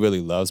she really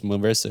loves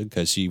Marissa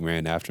because she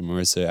ran after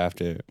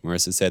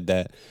Marissa said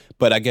that.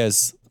 But I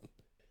guess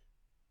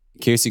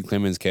Kiersey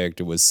Clemons'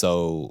 character was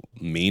so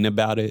mean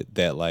about it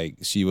that like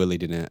she really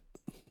didn't.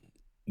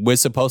 We're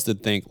supposed to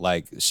think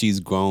like she's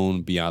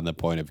grown beyond the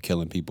point of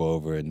killing people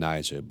over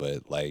Nyjah,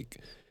 but like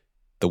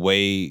the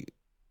way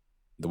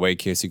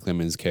Kiersey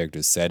Clemons'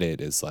 character said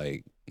it is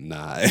like,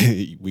 nah,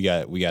 we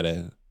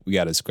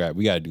gotta scrap.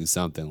 We gotta do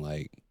something.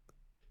 Like,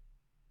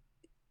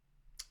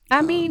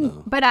 I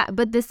mean,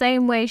 but the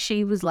same way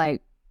she was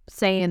like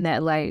saying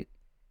that like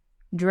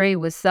Dre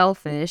was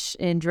selfish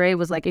and Dre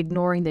was like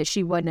ignoring that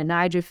she wasn't a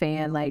Nyjah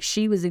fan, like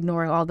she was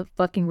ignoring all the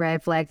fucking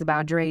red flags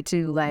about Dre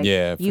too. Like,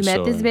 yeah, you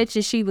met this bitch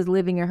and she was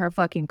living in her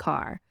fucking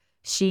car.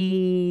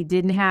 She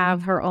didn't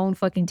have her own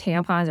fucking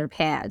tampons or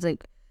pads.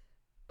 Like,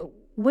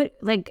 what?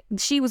 Like,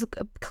 she was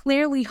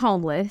clearly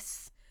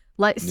homeless.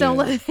 Like, so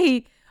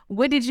like,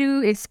 what did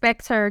you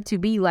expect her to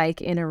be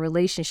like in a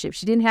relationship?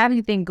 She didn't have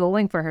anything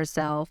going for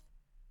herself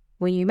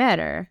when you met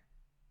her.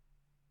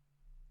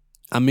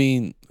 I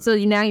mean, so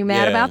now you're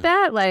mad about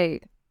that?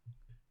 Like,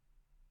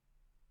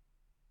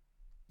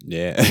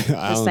 yeah,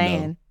 just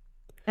saying.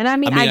 And I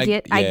mean, I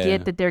get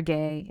that they're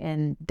gay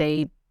and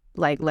they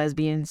like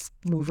lesbians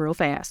move real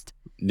fast.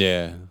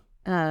 Yeah.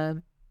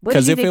 What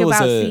did you think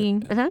about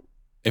seeing?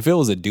 If it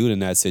was a dude in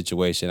that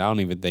situation, I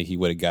don't even think he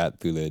would have got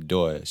through the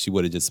door. He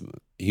would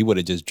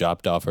have just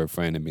dropped off her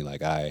friend and be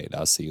like, "All right,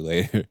 I'll see you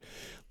later."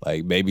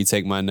 Like, maybe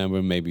take my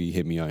number, maybe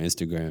hit me on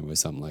Instagram or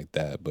something like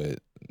that. But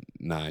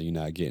nah, you're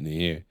not getting in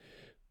here.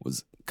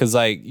 Cause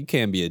like you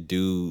can't be a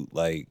dude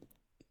like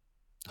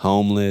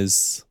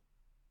homeless,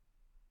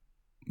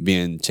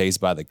 being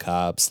chased by the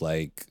cops,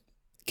 like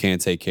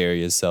can't take care of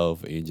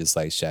yourself and just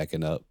like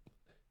shacking up,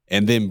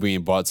 and then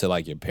being brought to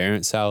like your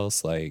parents'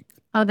 house. Like,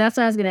 oh, that's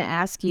what I was gonna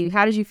ask you.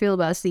 How did you feel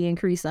about seeing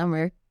Cree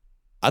Summer?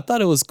 I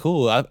thought it was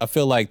cool. I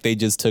feel like they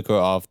just took her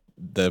off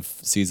the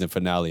season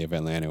finale of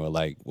Atlanta. Were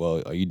like,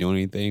 well, are you doing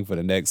anything for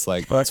the next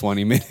like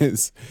 20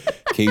 minutes?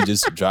 Can you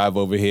just drive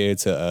over here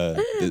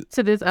to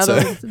this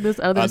other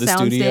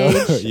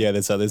soundstage? Yeah,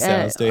 this other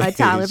soundstage. Like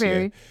Tyler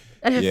Perry.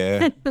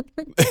 Yeah.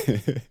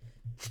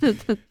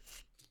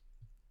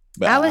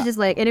 But I was just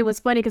like, and it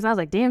was funny because I was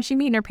like, damn, she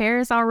meeting her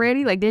parents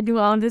already? Like, they're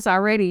doing all of this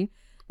already.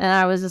 And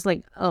I was just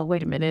like, oh,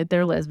 wait a minute,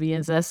 they're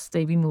lesbians.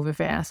 They be moving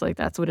fast. Like,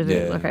 that's what it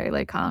is. Okay,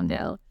 like, calm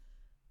down.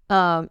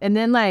 And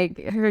then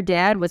like her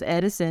dad was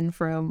Edison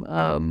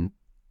from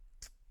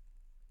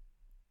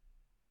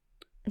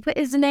what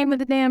is the name of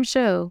the damn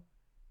show?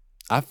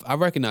 I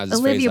recognize his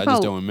Olivia face. Pope. I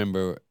just don't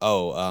remember.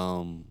 Oh,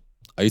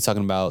 are you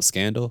talking about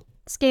Scandal?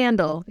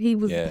 Scandal. He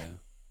was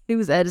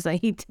Edison.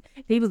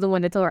 He was the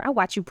one that told her, "I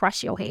watch you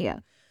brush your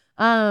hair."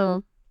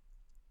 I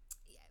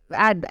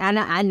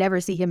never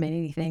see him in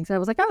anything, so I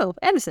was like, oh,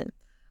 Edison.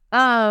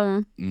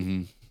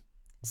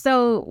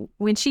 So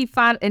when she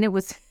found, and it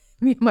was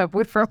me and my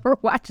boyfriend were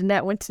watching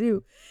that one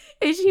too,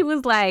 and she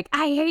was like,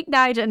 "I hate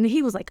Nyjah," and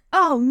he was like,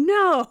 "Oh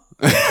no."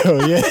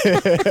 Oh yeah.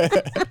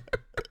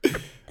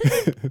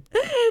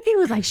 He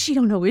was like, "She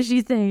don't know what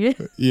she's saying."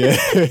 Yeah.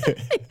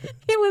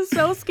 He was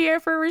so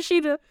scared for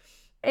Rashida.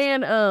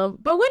 And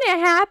but when it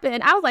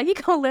happened, I was like, "You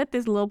gonna let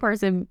this little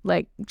person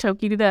like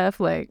choke you to death?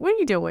 Like, what are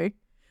you doing?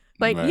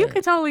 Like, you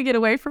could totally get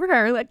away from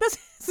her. Like,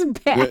 this is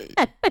bad."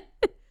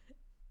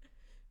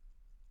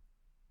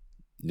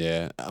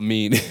 Yeah, I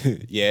mean,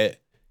 yeah.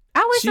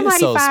 I wish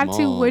somebody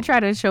 5'2" would try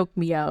to choke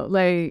me out.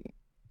 Like,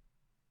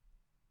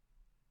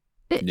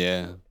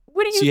 yeah.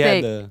 What do you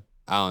think?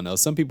 I don't know.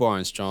 Some people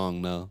aren't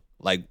strong though.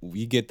 Like,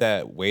 you get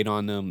that weight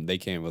on them, they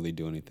can't really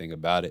do anything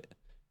about it.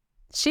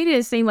 She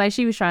didn't seem like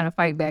she was trying to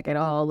fight back at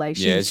all. Like,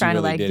 she was trying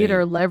to like get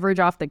her leverage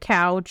off the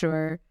couch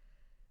or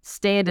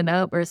standing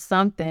up or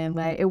something.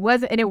 Like, it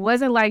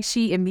wasn't like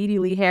she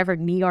immediately had her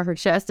knee on her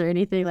chest or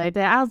anything like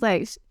that. I was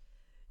like,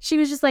 she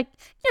was just like,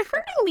 "You're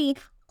hurting me."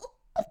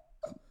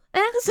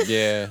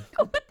 Yeah.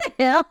 What the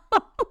hell?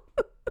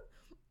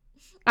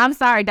 I'm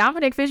sorry,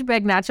 Dominic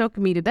Fishback not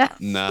choking me to death.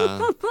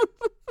 Nah.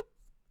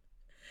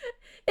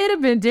 It'd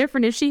have been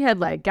different if she had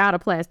like got a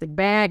plastic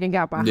bag and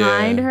got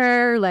behind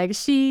her. Like,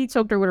 she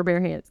choked her with her bare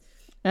hands.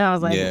 And I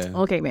was like,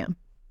 okay, ma'am.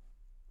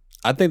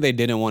 I think they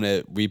didn't want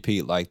to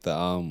repeat like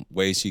the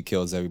way she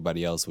kills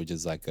everybody else, which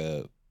is like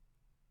a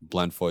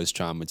blunt force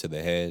trauma to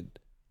the head.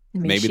 I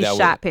mean, maybe she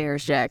shot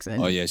Paris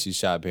Jackson. Oh yeah, she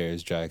shot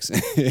Paris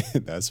Jackson.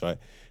 That's right.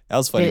 That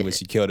was funny when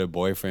she killed her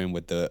boyfriend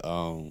with the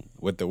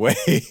way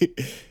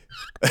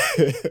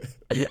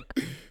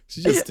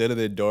she just stood in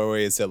the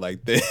doorway and said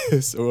like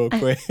this real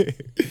quick.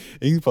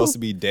 He's supposed to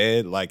be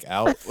dead, like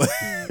out.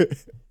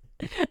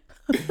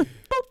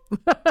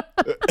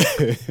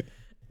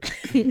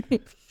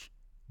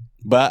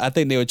 But I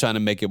think they were trying to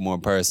make it more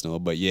personal.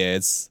 But yeah,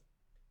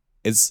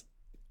 it's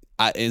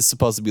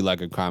supposed to be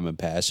like a crime of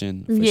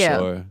passion for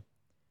sure.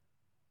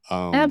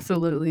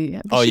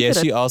 Absolutely. But oh yeah,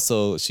 she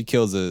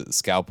kills a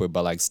scalper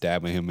by like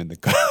stabbing him in the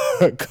car.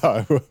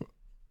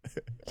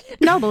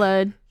 No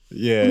blood.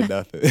 Yeah,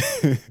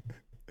 nothing.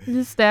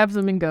 Just stabs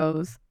him and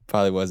goes.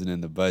 Probably wasn't in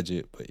the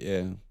budget, but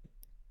yeah.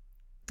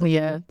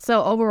 Yeah.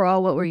 So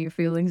overall, what were your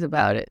feelings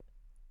about it?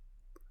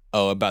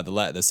 Oh, about the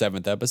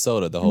 7th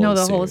episode or the whole? No,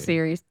 the series? whole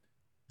series.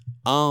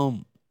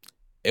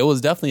 It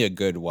was definitely a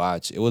good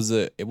watch. It was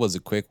a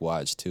quick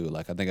watch too.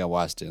 Like I think I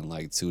watched it in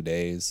like 2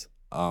 days.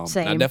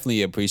 Same. I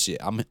definitely appreciate.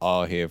 I'm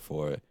all here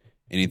for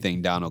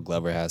anything Donald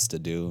Glover has to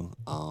do.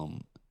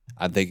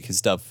 I think his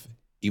stuff,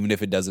 even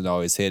if it doesn't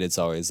always hit, it's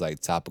always like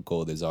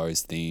topical. There's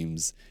always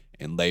themes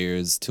and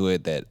layers to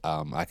it that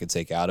I could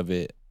take out of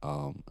it.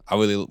 I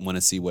really want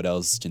to see what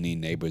else Janine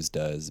Neighbors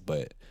does,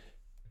 but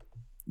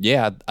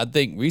yeah, I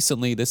think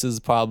recently this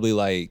is probably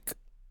like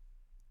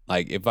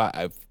if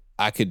I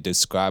could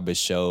describe a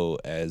show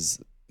as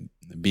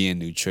being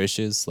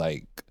nutritious,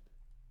 like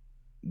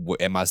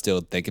am I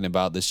still thinking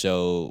about the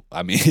show?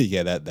 I mean,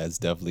 yeah, that's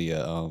definitely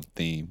a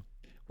theme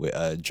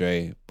with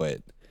Dre,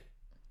 but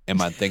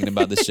am I thinking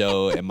about the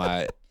show? Am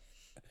I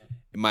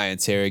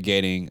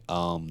interrogating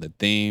the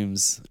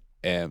themes?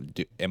 Am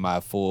I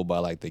fooled by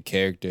like the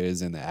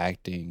characters and the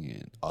acting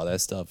and all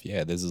that stuff?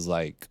 Yeah, this is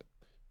like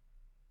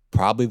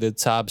probably the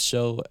top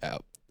show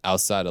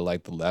outside of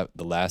like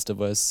the Last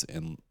of Us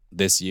and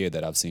this year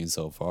that I've seen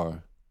so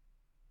far.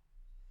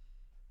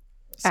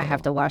 So. I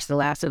have to watch The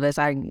Last of Us.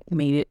 I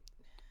made it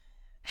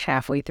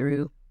halfway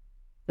through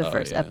the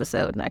first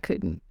episode and I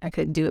couldn't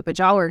do it. But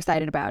y'all were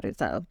excited about it,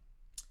 so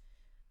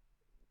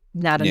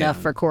not enough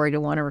for Corey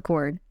to want to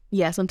record.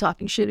 Yes, I'm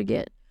talking shit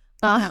again.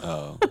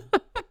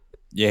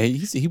 Yeah,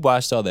 he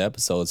watched all the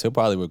episodes. He'll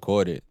probably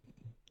record it.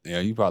 Yeah,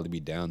 he'd probably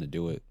be down to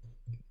do it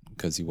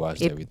because he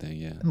watched everything.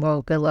 Yeah.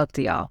 Well, good luck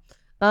to y'all.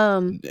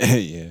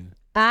 Yeah.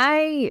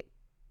 I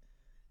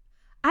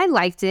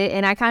liked it,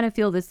 and I kind of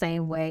feel the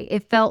same way.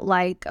 It felt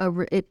like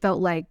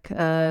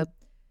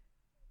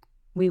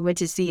we went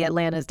to see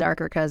Atlanta's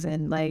darker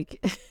cousin,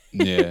 like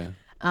yeah.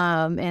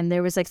 And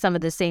there was like some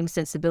of the same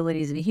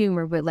sensibilities and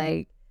humor, but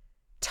like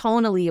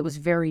tonally it was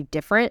very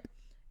different,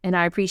 and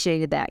I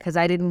appreciated that because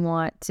I didn't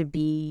want to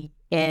be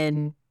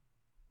in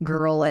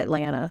girl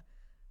Atlanta,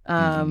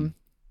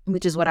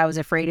 which is what I was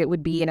afraid it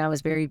would be, and I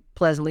was very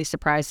pleasantly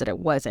surprised that it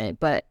wasn't.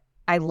 But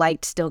I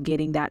liked still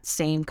getting that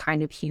same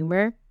kind of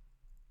humor.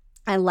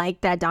 I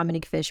like that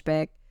Dominic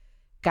Fishback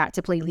got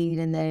to play lead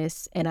in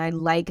this, and I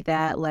like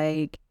that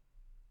like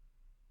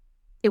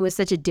it was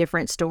such a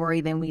different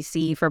story than we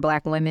see for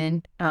Black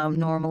women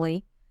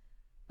normally.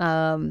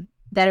 That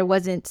it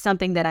wasn't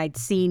something that I'd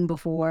seen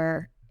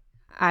before.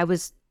 I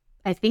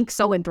think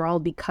so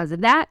enthralled because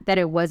of that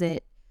it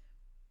wasn't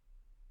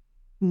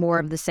more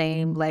of the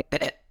same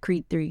like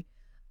Creed 3.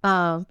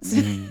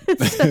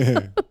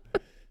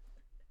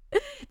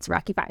 It's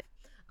Rocky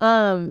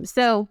 5.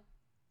 So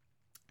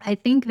I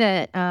think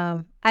that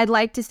I'd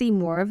like to see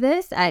more of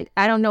this. I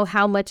don't know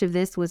how much of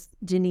this was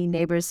Janine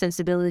Neighbors'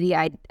 sensibility.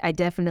 I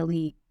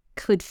definitely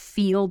could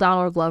feel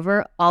Donald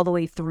Glover all the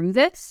way through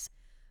this.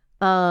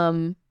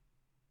 And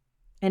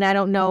I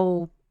don't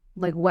know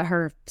like what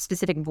her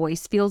specific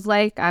voice feels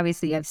like.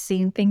 Obviously, I've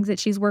seen things that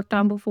she's worked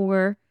on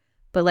before,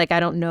 but like I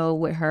don't know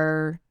what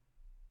her,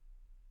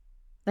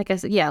 like I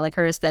said, yeah, like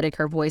her aesthetic,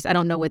 her voice. I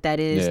don't know what that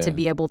is to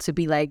be able to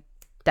be like,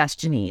 that's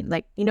Janine.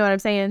 Like, you know what I'm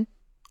saying?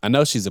 I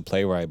know she's a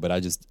playwright, but I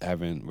just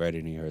haven't read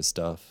any of her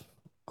stuff.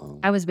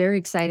 I was very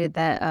excited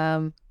that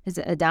is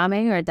it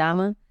Adame or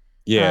Adama?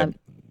 Yeah.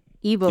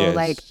 Evil, yeah,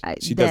 like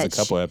she does a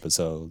couple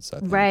episodes. I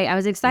think. Right. I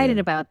was excited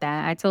about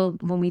that. I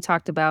told when we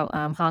talked about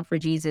Honk for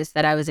Jesus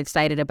that I was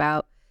excited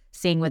about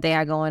seeing what they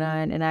had going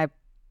on, and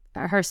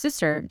her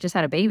sister just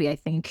had a baby, I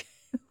think.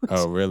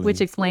 Oh, really? Which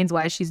explains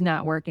why she's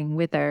not working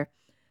with her.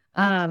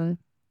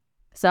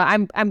 So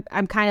I'm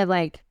kind of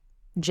like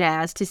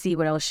jazzed to see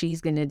what else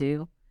she's gonna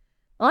do.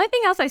 The only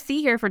thing else I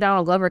see here for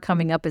Donald Glover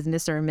coming up is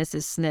Mr. and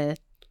Mrs. Smith.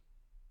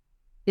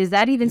 Is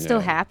that even still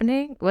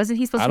happening? Wasn't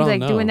he supposed to be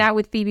like doing that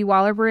with Phoebe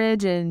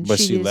Waller-Bridge and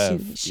she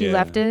left? She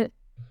left it.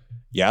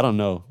 Yeah, I don't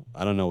know.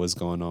 I don't know what's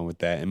going on with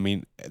that. I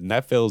mean,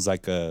 that feels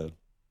like a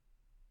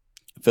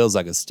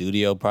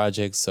studio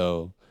project,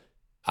 so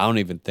I don't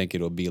even think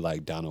it'll be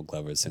like Donald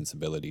Glover's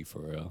sensibility for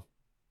real.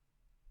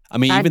 I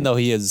mean, even though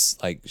he is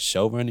like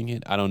show running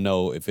it, I don't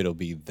know if it'll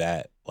be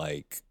that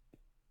like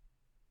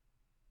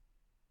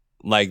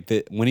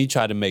when he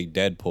tried to make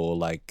Deadpool,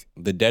 like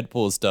the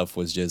Deadpool stuff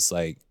was just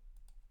like,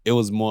 it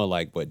was more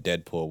like what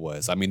Deadpool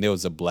was. I mean, there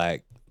was a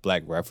black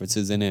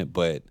references in it,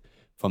 but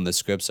from the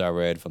scripts I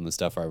read, from the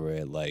stuff I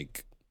read,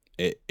 like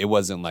it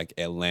wasn't like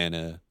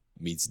Atlanta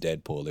meets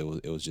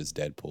Deadpool. It was just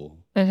Deadpool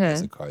as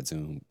Mm-hmm. a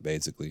cartoon,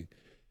 basically.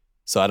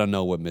 So I don't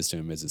know what Mr.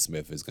 and Mrs.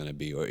 Smith is gonna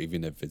be, or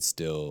even if it's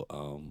still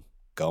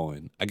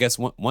going. I guess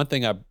one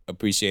thing I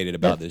appreciated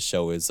about this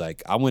show is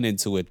like I went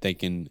into it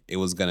thinking it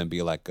was gonna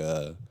be like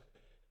a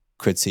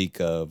critique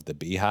of the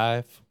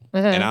Beehive.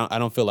 And Mm-hmm. I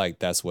don't feel like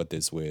that's what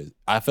this was.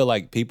 I feel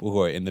like people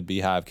who are in the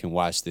Beehive can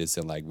watch this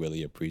and like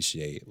really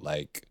appreciate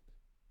like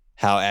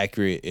how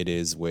accurate it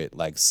is with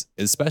like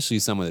especially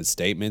some of the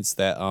statements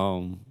that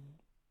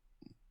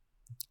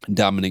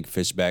Dominic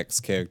Fishback's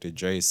character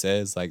Dre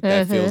says. Like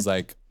that Mm-hmm. feels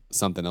like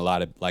something a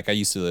lot of like I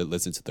used to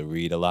listen to The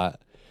Read a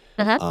lot.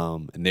 Uh-huh.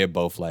 And they're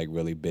both like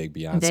really big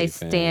They Beyonce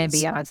stand fans.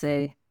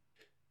 Beyonce.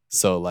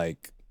 So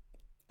like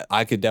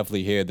I could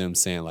definitely hear them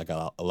saying like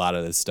a lot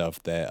of the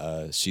stuff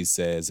that she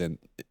says and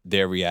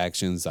their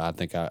reactions. I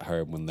think I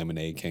heard when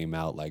Lemonade came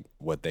out, like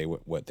what they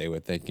were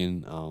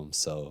thinking.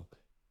 So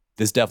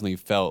this definitely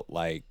felt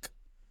like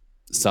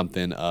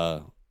something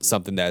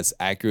something that's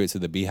accurate to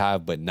the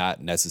Beehive, but not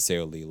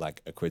necessarily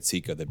like a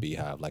critique of the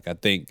Beehive. Like I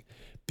think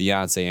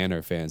Beyonce and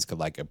her fans could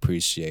like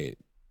appreciate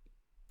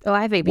Oh,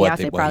 I think what Beyonce what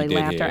he probably did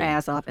laughed her here.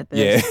 ass off at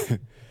Yeah, this.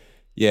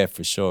 yeah,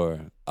 for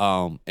sure.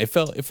 It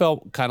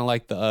felt kind of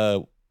like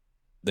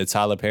the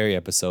Tyler Perry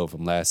episode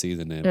from last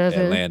season in Mm-hmm.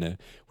 Atlanta,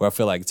 where I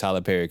feel like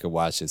Tyler Perry could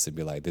watch this and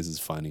be like, "This is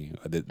funny."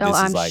 Or, Oh, this is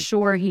I'm like,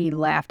 sure he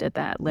laughed at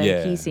that. Like, he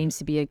yeah, seems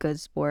to be a good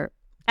sport.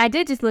 I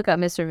did just look up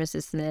Mr. and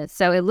Mrs. Smith.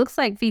 So it looks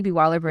like Phoebe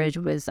Waller-Bridge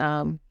was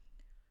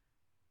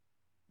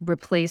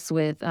replaced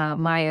with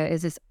Maya.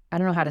 Is this? I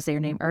don't know how to say her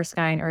name.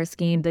 Erskine,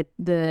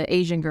 the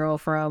Asian girl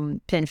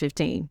from Pen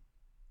 15.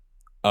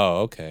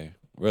 oh, okay,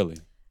 really,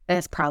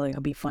 That's probably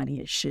gonna be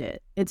funny as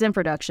shit. It's in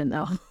production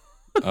though.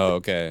 oh,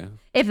 okay,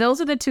 If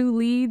those are the two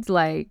leads,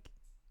 like,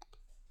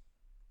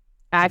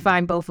 I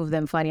find both of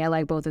them funny. I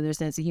like both of their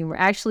sense of humor.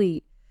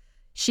 Actually,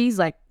 she's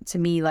like, to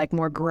me, like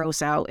more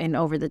gross out and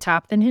over the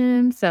top than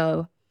him.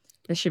 So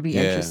this should be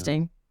yeah.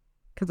 interesting.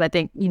 Because I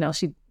think,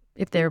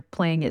 if they're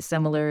playing it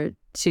similar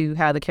to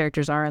how the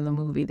characters are in the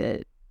movie,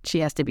 that she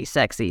has to be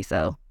sexy.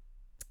 So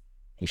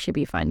it should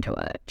be fun to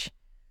watch.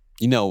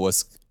 You know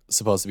what's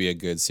supposed to be a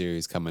good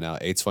series coming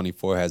out?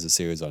 A24 has a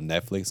series on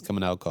Netflix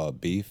coming out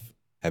called Beef.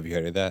 Have you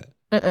heard of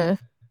that?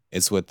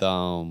 It's with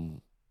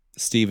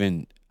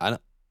Steven.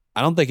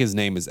 I don't think his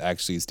name is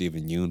actually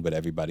Steven Yeun, but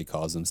everybody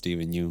calls him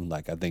Steven Yeun.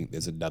 Like I think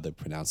there's another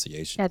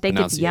pronunciation. I think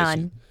it's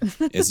Yan.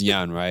 It's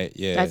Yeun, right?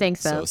 Yeah, I think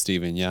so. So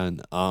Steven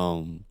Yeun.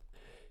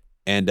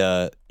 And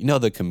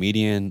the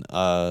comedian.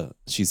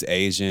 She's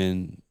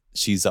Asian.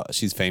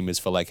 She's famous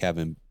for like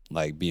having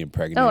like being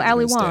pregnant. Oh, and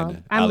Ali standing-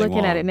 Wong. I'm Ali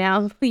looking at it Wong.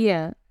 now.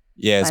 Yeah.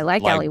 Yeah, it's I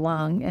like Ali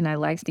Wong and I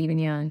like Stephen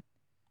Yeun.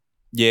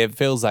 Yeah, it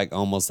feels like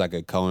almost like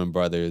a Coen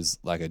Brothers,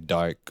 like a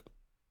dark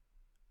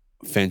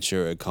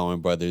Fincher or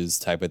Coen Brothers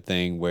type of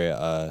thing,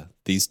 where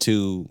these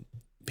two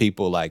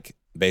people like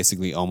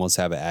basically almost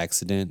have an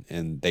accident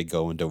and they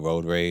go into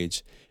road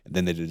rage, and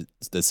then they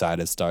decide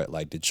to start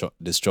like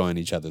destroying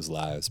each other's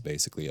lives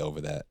basically over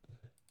that.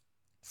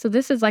 So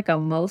this is like a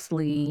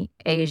mostly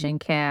Asian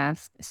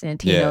cast.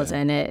 Santino's Yeah.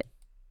 in it.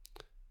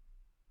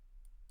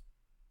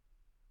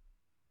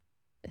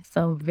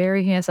 Some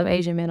very handsome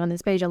Asian men on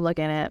this page I'm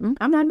looking at.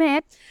 I'm not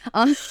mad.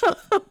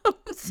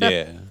 So,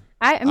 Yeah,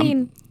 I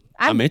mean,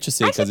 I'm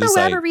interested actually, because for it's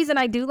whatever like reason,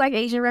 I do like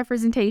Asian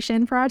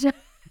representation projects.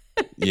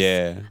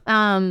 yeah,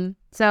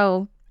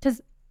 So,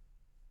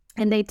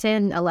 and they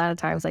tend a lot of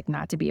times like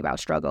not to be about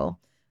struggle,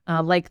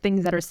 like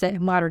things that are set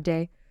in modern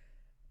day.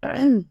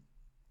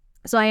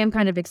 So I am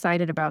kind of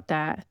excited about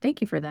that.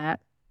 Thank you for that.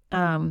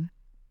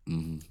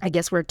 I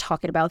guess we're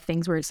talking about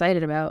things we're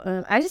excited about.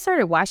 I just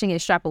started watching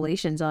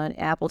Extrapolations on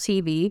Apple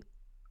TV.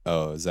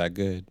 Oh, is that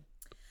good?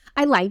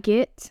 I like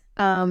it.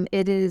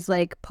 It is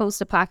like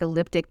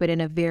post-apocalyptic, but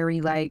in a very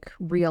like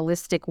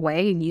realistic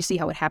way, and you see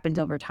how it happens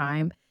over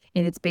time.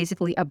 And it's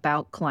basically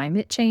about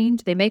climate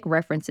change. They make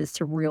references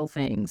to real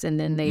things, and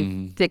then they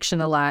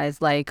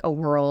fictionalize like a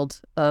world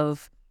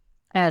of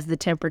as the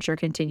temperature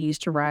continues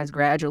to rise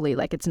gradually.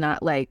 Like it's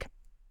not like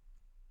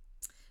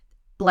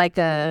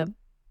a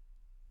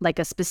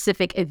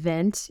specific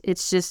event.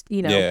 It's just,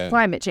 Yeah.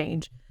 climate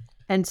change.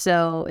 And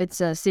so it's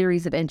a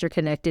series of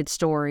interconnected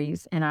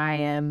stories, and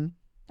I'm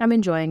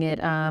enjoying it.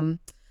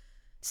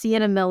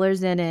 Sienna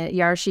Miller's in it,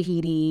 Yara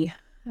Shahidi.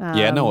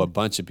 Yeah, I know a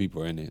bunch of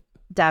people are in it.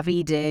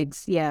 Daveed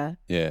Diggs, yeah.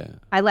 Yeah.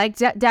 I like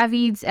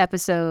Daveed's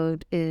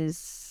episode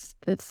is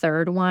the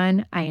third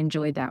one. I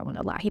enjoyed that one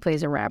a lot. He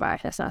plays a rabbi.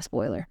 That's not a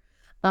spoiler.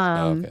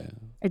 Okay.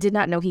 I did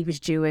not know he was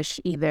Jewish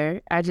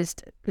either. I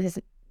just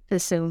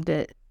assumed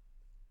that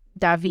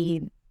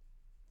Daveed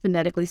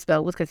phonetically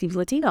spelled was because he was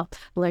Latino.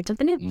 Learned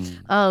something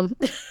new.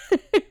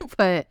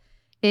 But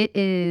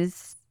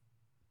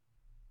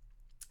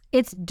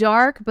it's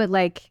dark, but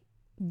like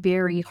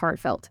very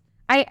heartfelt.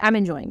 I'm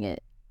enjoying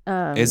it.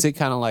 Is it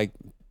kind of like,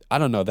 I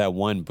don't know, that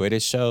one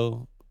British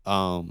show?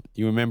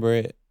 You remember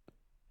it?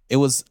 It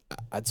was,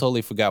 I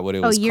totally forgot what it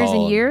was Years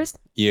called. and Years?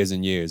 Years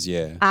and Years,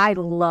 yeah. I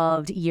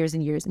loved Years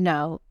and Years.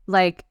 No,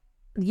 like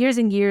Years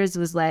and Years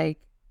was like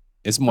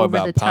It's more over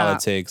the about top.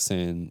 politics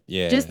and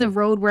Just the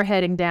road we're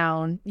heading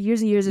down.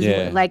 Years and Years is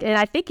Yeah. like, and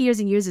I think Years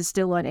and Years is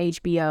still on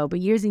HBO, but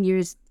Years and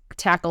Years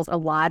tackles a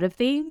lot of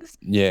things.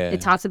 yeah.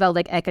 It talks about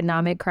like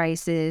economic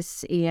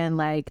crisis and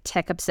like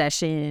tech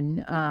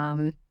obsession,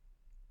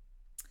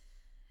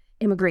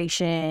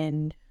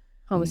 immigration,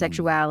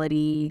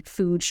 homosexuality,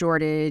 food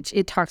shortage.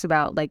 It talks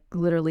about like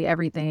literally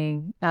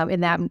everything.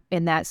 In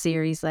that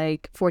series,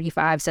 like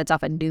 45 sets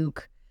off a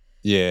nuke,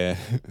 Yeah.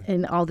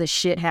 and all this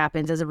shit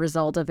happens as a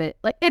result of it.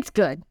 Like, it's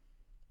good.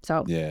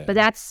 So, Yeah. but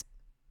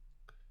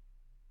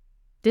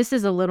this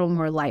is a little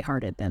more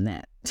lighthearted than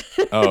that.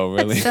 Oh,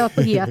 really? So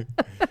yeah,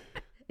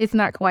 it's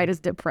not quite as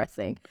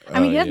depressing.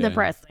 I mean, Oh, it's yeah.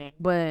 depressing,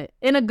 but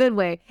in a good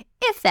way.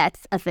 If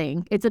that's a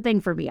thing, it's a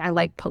thing for me. I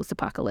like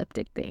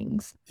post-apocalyptic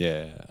things.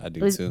 Yeah, I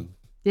do Is- too.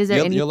 Is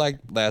there any? You'll like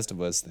Last of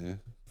Us then,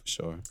 for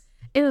sure.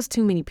 It was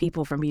too many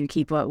people for me to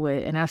keep up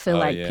with, and I feel Oh,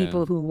 like yeah.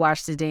 people who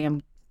watch the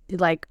damn,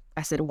 like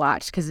I said,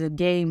 watch, because the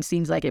game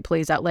seems like it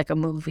plays out like a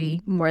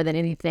movie more than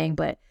anything.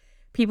 But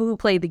people who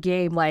play the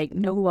game like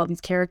know who all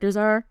these characters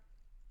are,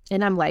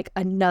 and I'm like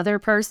another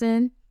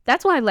person.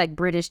 That's why I like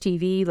British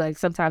TV. Like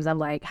sometimes I'm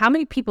like, how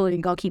many people are you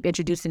gonna keep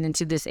introducing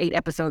into this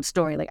 8-episode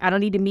story? Like I don't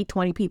need to meet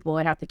 20 people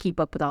and have to keep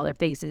up with all their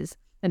faces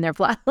and their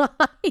plot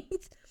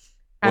lines.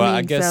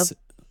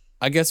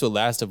 I guess with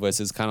Last of Us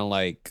is kind of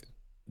like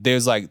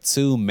there's like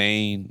two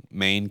main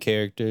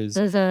characters,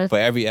 but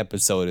every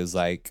episode is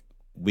like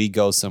we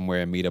go somewhere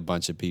and meet a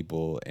bunch of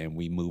people and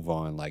we move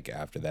on like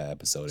after that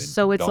episode. And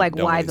So it's don't- like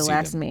don't Why really the see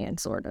Last them. Man,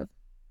 sort of.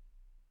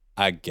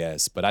 I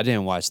guess, but I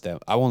didn't watch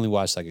that. I only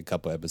watched like a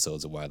couple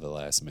episodes of Why the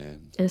Last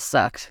Man. It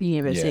sucks. You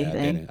didn't even see Yeah, I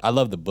anything. didn't. I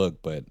love the book,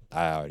 but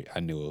I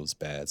knew it was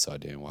bad, so I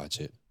didn't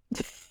watch it.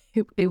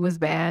 It was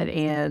bad,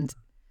 and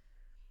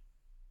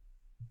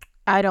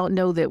I don't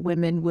know that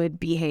women would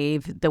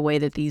behave the way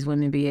that these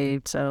women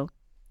behaved. So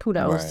who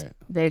knows?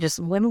 Right.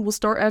 Women will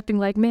start acting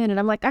like men, and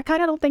I'm like, I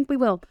kind of don't think we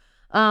will.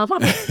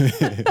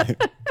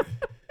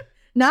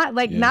 Not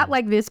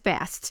like this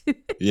fast.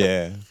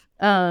 Yeah.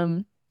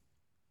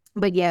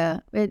 But yeah,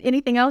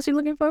 anything else you're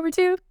looking forward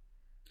to?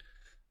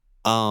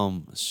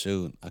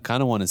 Shoot, I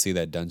kind of want to see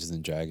that Dungeons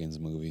and Dragons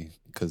movie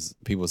because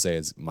people say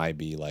it might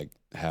be like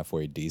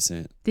halfway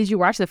decent. Did you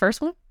watch the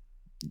first one?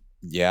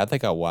 Yeah, I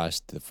think I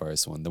watched the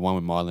first one, the one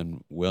with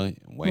Marlon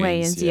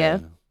Wayans, yeah.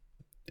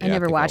 I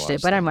never think watched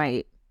it, but I that.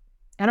 might.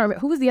 I don't remember.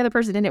 Who was the other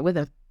person in it with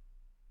him?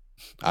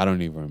 I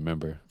don't even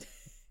remember.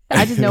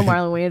 I just know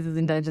Marlon Wayans is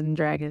in Dungeons and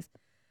Dragons.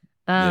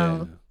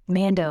 Yeah.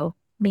 Mando.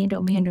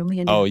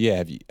 Oh yeah,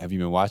 have you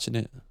been watching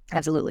it?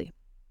 Absolutely.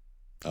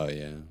 Oh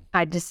yeah.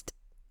 I just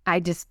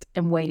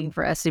am waiting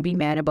for us to be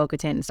mad at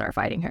Bo-Katan and start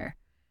fighting her.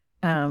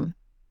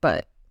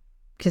 But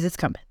because it's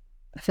coming.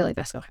 I feel like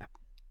that's gonna happen.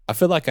 I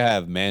feel like I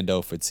have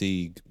Mando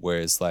fatigue, where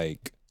it's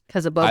like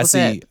Because of I Boba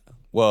Fett. see.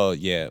 Well,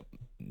 yeah,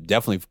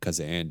 definitely because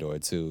of Andor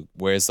too.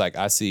 Where it's like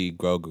I see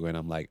Grogu and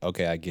I'm like,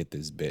 okay, I get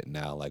this bit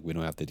now. Like we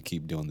don't have to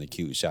keep doing the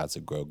cute shots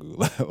of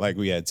Grogu. Like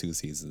we had 2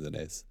 seasons of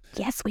this.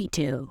 Yes, we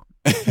do.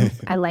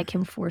 I like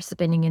him force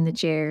spinning in the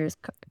chairs.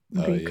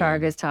 Oh, Great yeah.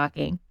 Karga's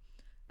talking.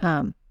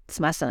 It's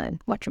my son.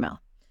 Watch your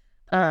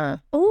mouth.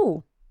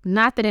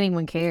 Not that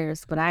anyone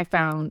cares, but I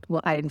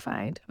didn't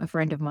find. A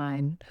friend of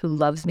mine who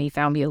loves me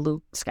found me a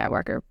Luke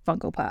Skywalker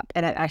Funko Pop.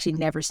 And I've actually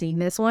never seen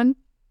this one.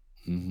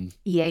 Mm-hmm.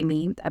 EA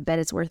meme. I bet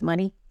it's worth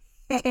money.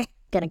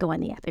 Gonna go on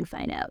the app and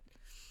find out.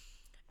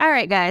 All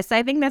right, guys. So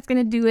I think that's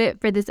gonna do it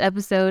for this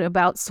episode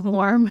about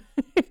Swarm.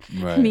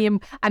 Right. Me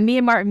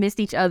and Martin missed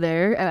each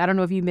other. I don't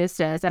know if you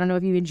missed us. I don't know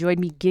if you enjoyed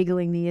me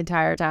giggling the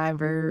entire time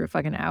for a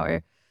fucking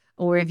hour,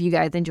 or if you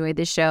guys enjoyed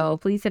this show.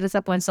 Please hit us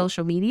up on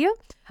social media.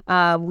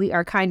 We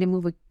are Kinda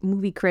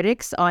Movie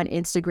Critics on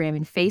Instagram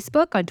and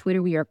Facebook. On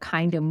Twitter, we are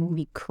Kinda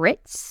Movie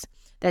Crits.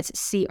 That's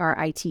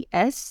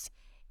CRITS.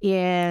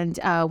 And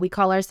we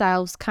call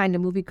ourselves Kinda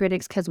Movie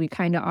Critics because we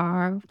kinda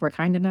are. We're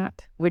kinda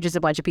not. We're just a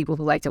bunch of people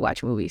who like to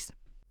watch movies.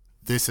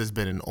 This has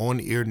been an On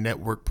Ear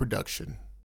Network production.